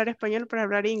aprendemos a hablar español para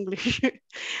hablar English.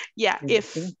 Yeah,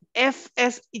 if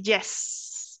is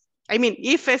yes. I mean,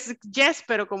 if is yes,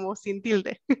 pero como sin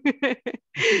tilde.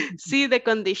 See the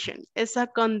condition, it's a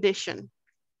condition.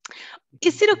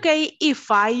 Is it okay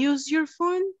if I use your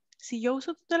phone? Si yo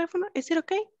uso tu teléfono, is it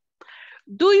okay?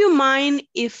 Do you mind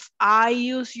if I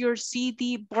use your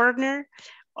CD burner?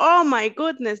 Oh my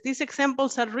goodness, these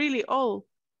examples are really old.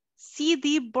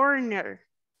 CD burner.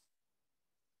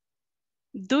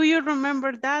 Do you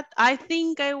remember that? I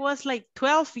think I was like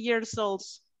 12 years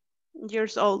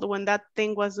old when that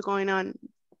thing was going on.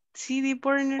 CD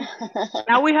burner.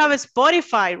 Now we have a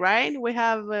Spotify, right? We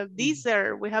have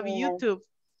Deezer, we have Yeah. YouTube.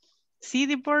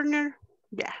 CD burner,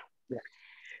 yeah.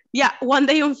 Yeah, one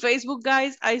day on Facebook,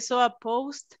 guys, I saw a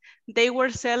post. They were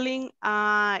selling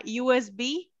a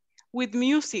USB with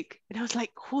music. And I was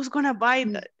like, who's gonna buy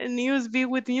that? An USB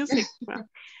with music? Well,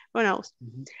 who knows?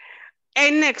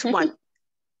 And next one.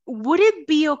 Would it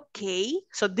be okay?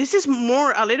 So this is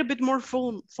a little bit more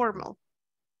formal.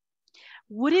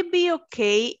 Would it be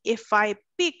okay if I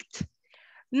picked?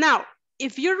 Now,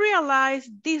 if you realize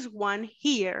this one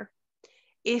here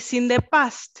is in the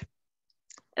past,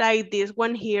 like this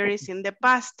one here is in the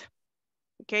past,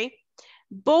 okay?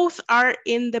 Both are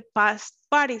in the past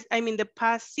the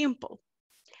past simple.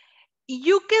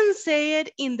 You can say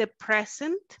it in the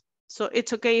present. So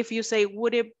it's okay if you say,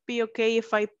 would it be okay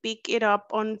if I pick it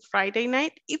up on Friday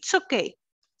night? It's okay.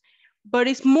 But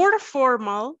it's more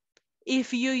formal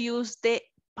if you use the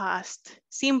past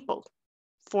simple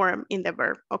form in the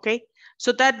verb, okay?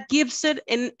 So that gives it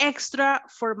an extra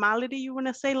formality, you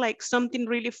wanna say, like something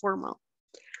really formal.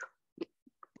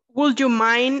 Would you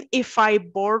mind if I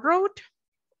borrowed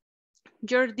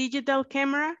your digital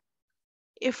camera?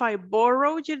 If I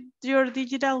borrowed your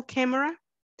digital camera?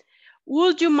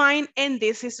 Would you mind? And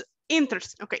this is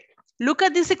interesting. Okay, look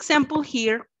at this example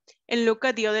here and look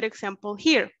at the other example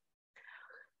here.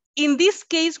 In this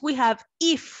case, we have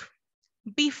if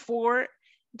before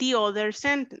the other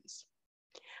sentence.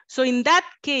 So in that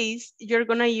case, you're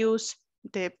gonna use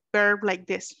the verb like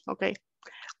this, okay?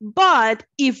 But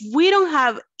if we don't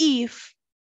have if,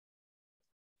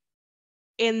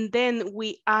 and then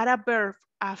we add a verb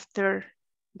after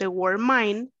the word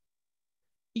mind,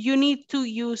 you need to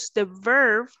use the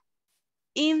verb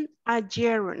in a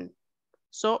gerund.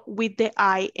 So with the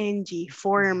ing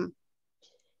form.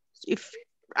 If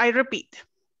I repeat,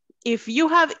 if you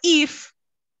have if,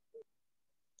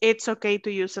 it's okay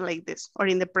to use it like this or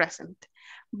in the present.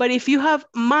 But if you have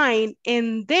mind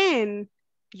and then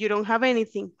you don't have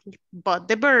anything but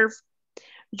the verb,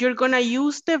 you're gonna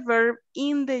use the verb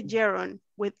in the gerund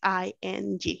with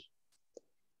ing.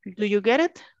 Do you get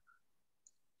it?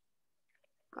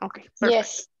 Okay, perfect.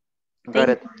 Yes. Got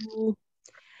it.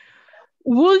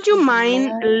 Would you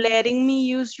mind letting me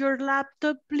use your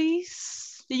laptop,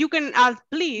 please? You can add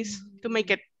please to make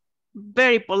it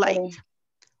very polite.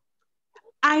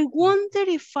 I wonder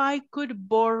if I could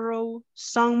borrow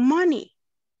some money.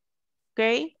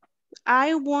 Okay?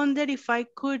 I wonder if I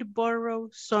could borrow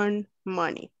some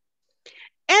money.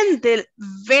 And the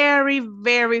very,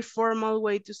 very formal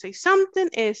way to say something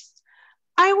is,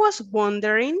 I was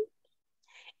wondering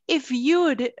if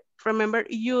you'd, remember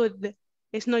you'd,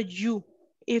 it's not you.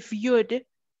 If you'd,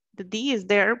 the D is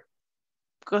there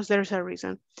because there's a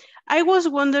reason. I was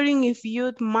wondering if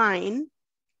you'd mind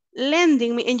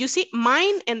lending me, and you see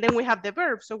mine, and then we have the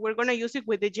verb. So we're gonna use it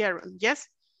with the gerund, yes?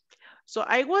 So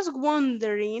I was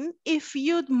wondering if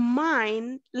you'd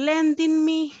mind lending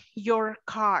me your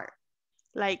car.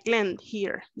 Like lend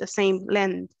here, the same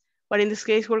lend. But in this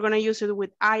case, we're gonna use it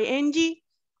with ing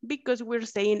because we're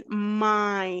saying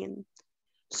mine.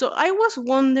 So I was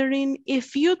wondering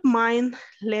if you'd mind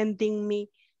lending me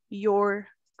your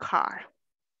car.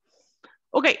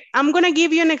 Okay, I'm gonna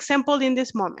give you an example in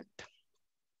this moment.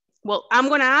 Well, I'm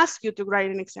gonna ask you to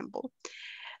write an example.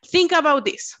 Think about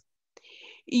this.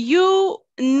 You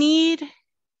need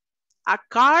a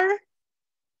car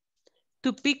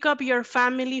to pick up your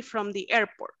family from the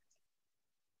airport.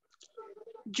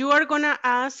 You are gonna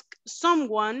ask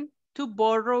someone to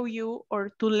borrow you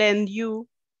or to lend you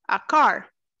a car.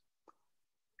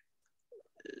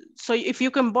 So if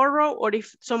you can borrow or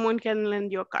if someone can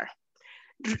lend you a car.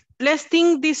 Let's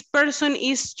think this person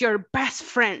is your best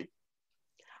friend.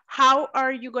 How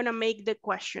are you gonna make the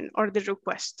question or the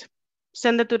request?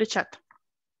 Send it to the chat.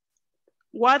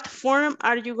 What form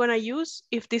are you gonna use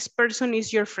if this person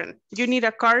is your friend? You need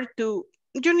a car.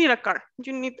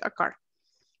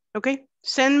 Okay,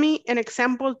 send me an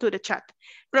example to the chat.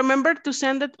 Remember to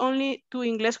send it only to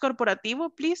Inglés Corporativo,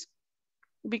 please.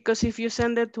 Because if you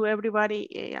send it to everybody,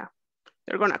 yeah,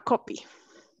 they're gonna copy.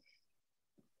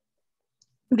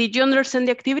 Did you understand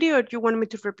the activity or do you want me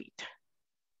to repeat?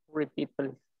 Repeat,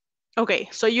 please. Okay,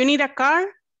 so you need a car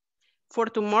for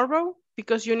tomorrow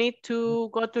because you need to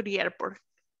go to the airport.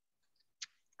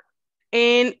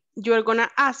 And you're gonna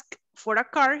ask for a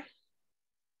car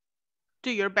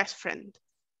to your best friend.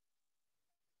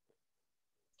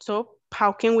 So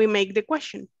how can we make the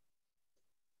question?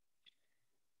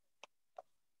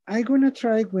 I'm gonna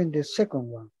try with the second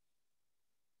one.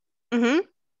 Mm-hmm.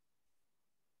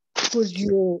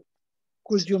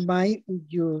 Could you mind if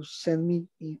you send me,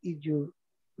 if you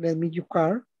lend me your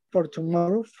car for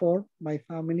tomorrow for my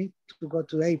family to go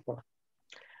to the airport?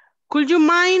 Could you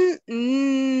mind?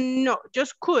 No,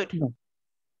 just could. No,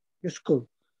 just could.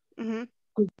 Mm-hmm.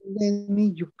 could you lend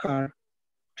me your car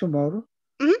tomorrow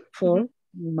for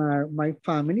my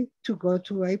family to go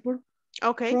to airport?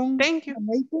 Okay, From thank you.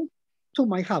 airport to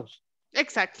my house.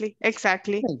 Exactly,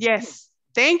 exactly. Thank Yes.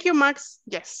 Thank you, Max.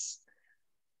 Yes.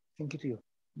 Thank you to you.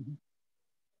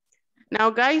 Now,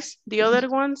 guys, the other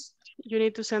ones, you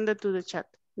need to send it to the chat.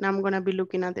 Now I'm going to be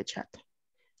looking at the chat.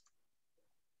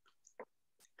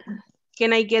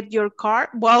 Can I get your car?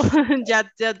 Well, yeah,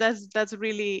 that's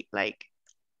really like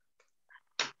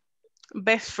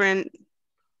best friend.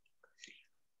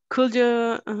 Could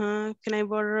you, can I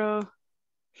borrow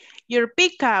your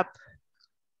pickup?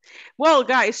 Well,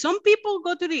 guys, some people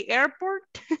go to the airport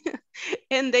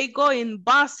and they go in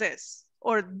buses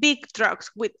or big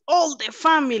trucks with all the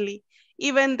family.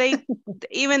 Even they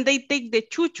take the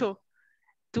chucho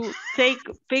to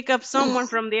pick up someone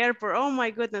from the airport. Oh my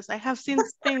goodness, I have seen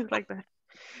things like that.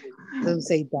 Don't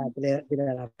say that.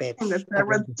 There are pets. And the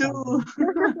parrot too.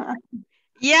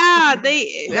 Yeah,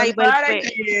 they The like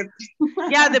parakeet.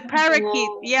 yeah, the parakeet.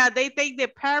 Yeah, they take the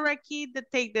parakeet, they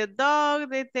take the dog,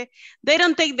 they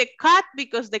don't take the cat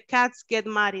because the cats get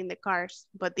mad in the cars.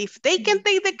 But if they can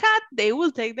take the cat, they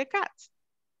will take the cat.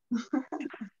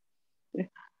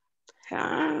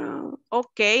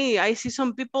 Okay, I see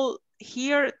some people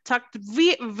here talked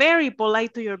very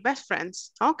polite to your best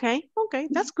friends. Okay,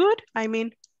 that's good. I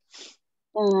mean,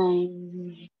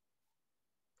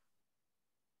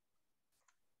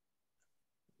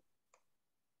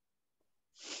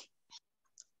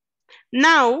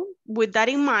 now with that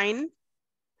in mind,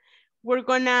 we're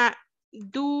gonna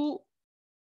do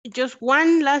just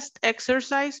one last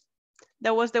exercise.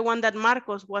 That was the one that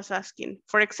Marcos was asking.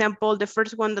 For example, the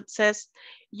first one that says,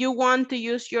 you want to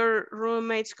use your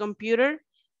roommate's computer.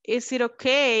 Is it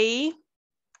okay?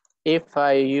 If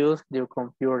I use the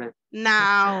computer.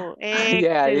 Now,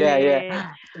 yeah.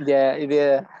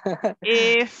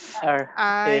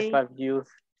 If I've used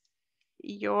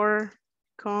your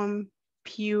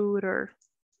computer.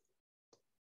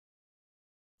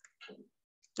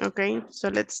 Okay, so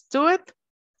let's do it.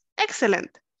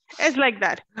 Excellent. It's like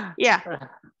that. Yeah.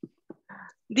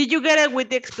 Did you get it with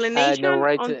the explanation? You?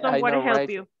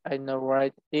 I know,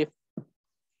 right? If.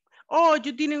 Oh,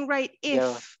 you didn't write if.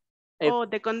 Yeah. If. Oh,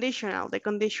 the conditional.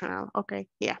 Okay,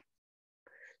 yeah.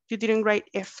 You didn't write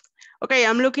if. Okay,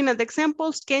 I'm looking at the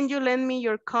examples. Can you lend me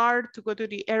your car to go to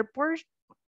the airport?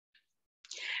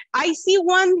 I see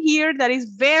one here that is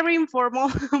very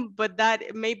informal, but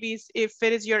that maybe if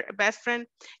it is your best friend.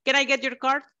 Can I get your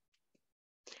card?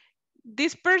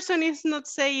 This person is not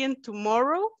saying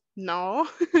tomorrow. No.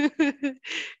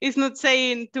 It's not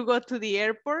saying to go to the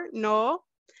airport. No.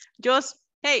 Just,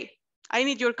 hey, I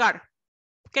need your car.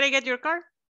 Can I get your car?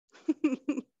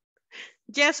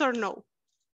 Yes or no?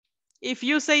 If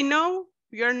you say no,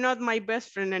 you're not my best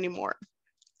friend anymore.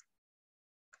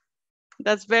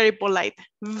 That's very polite.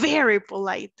 Very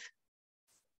polite.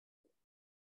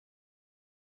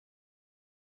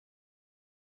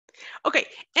 Okay,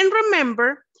 and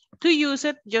remember to use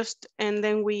it just, and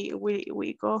then we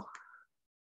go.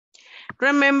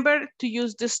 Remember to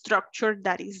use the structure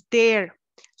that is there.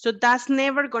 So that's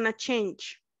never gonna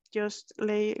change. Just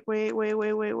wait.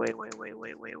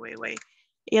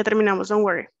 Ya terminamos, don't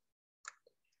worry.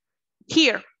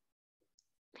 Here.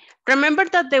 Remember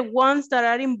that the ones that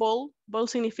are in bold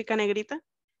significa negrita.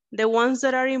 The ones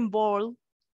that are in bold,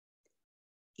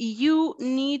 you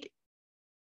need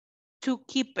to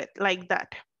keep it like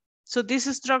that. So this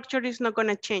structure is not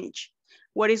gonna change.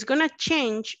 What is gonna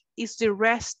change is the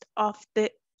rest of the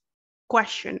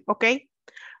question, okay?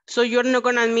 So you're not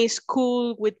gonna miss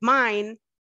cool with mine,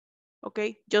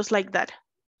 okay? Just like that.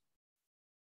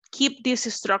 Keep this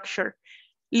structure.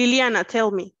 Liliana,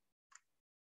 tell me.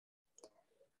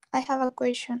 I have a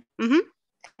question.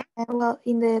 Well,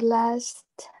 in the last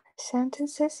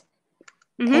sentences,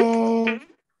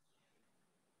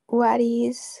 what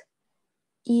is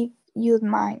if you'd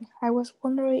mind? I was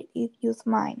wondering if you'd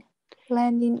mind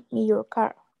lending me your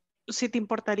car. Si te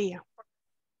importaría.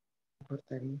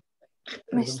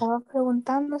 Me estaba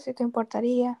preguntando si te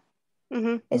importaría.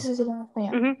 Eso sería en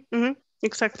español.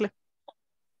 Exactly.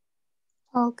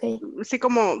 Ok. Sí,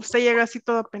 como usted llega así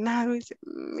todo apenado y dice,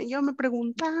 yo me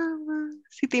preguntaba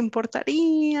si te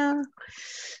importaría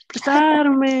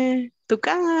prestarme tu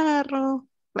carro,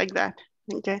 like that.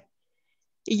 Okay.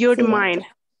 You're mine.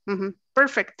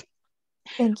 Perfect.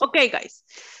 Thank you. Okay, guys.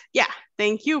 Yeah,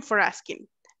 thank you for asking.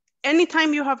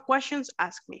 Anytime you have questions,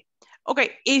 ask me.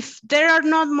 Okay, if there are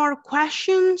not more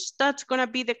questions, that's gonna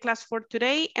be the class for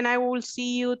today, and I will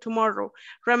see you tomorrow.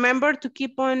 Remember to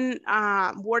keep on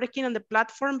working on the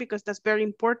platform because that's very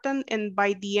important, and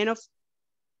by the end of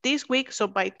this week. So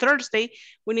by Thursday,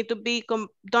 we need to be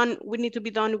done. We need to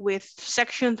be done with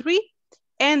section 3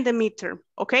 and the midterm.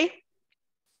 Okay.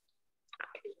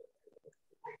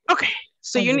 Okay.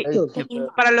 So you need,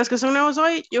 para los que son nuevos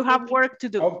hoy, you have work to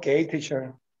do. Okay,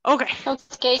 teacher. Okay.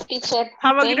 Okay, teacher.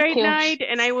 Have a Thank great you. night,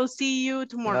 and I will see you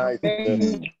tomorrow. Thank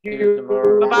See you you.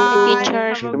 tomorrow. Bye-bye. Teacher.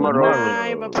 Have a good Tomorrow.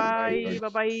 night. Bye-bye.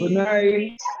 Bye-bye. Good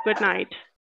night. Good night.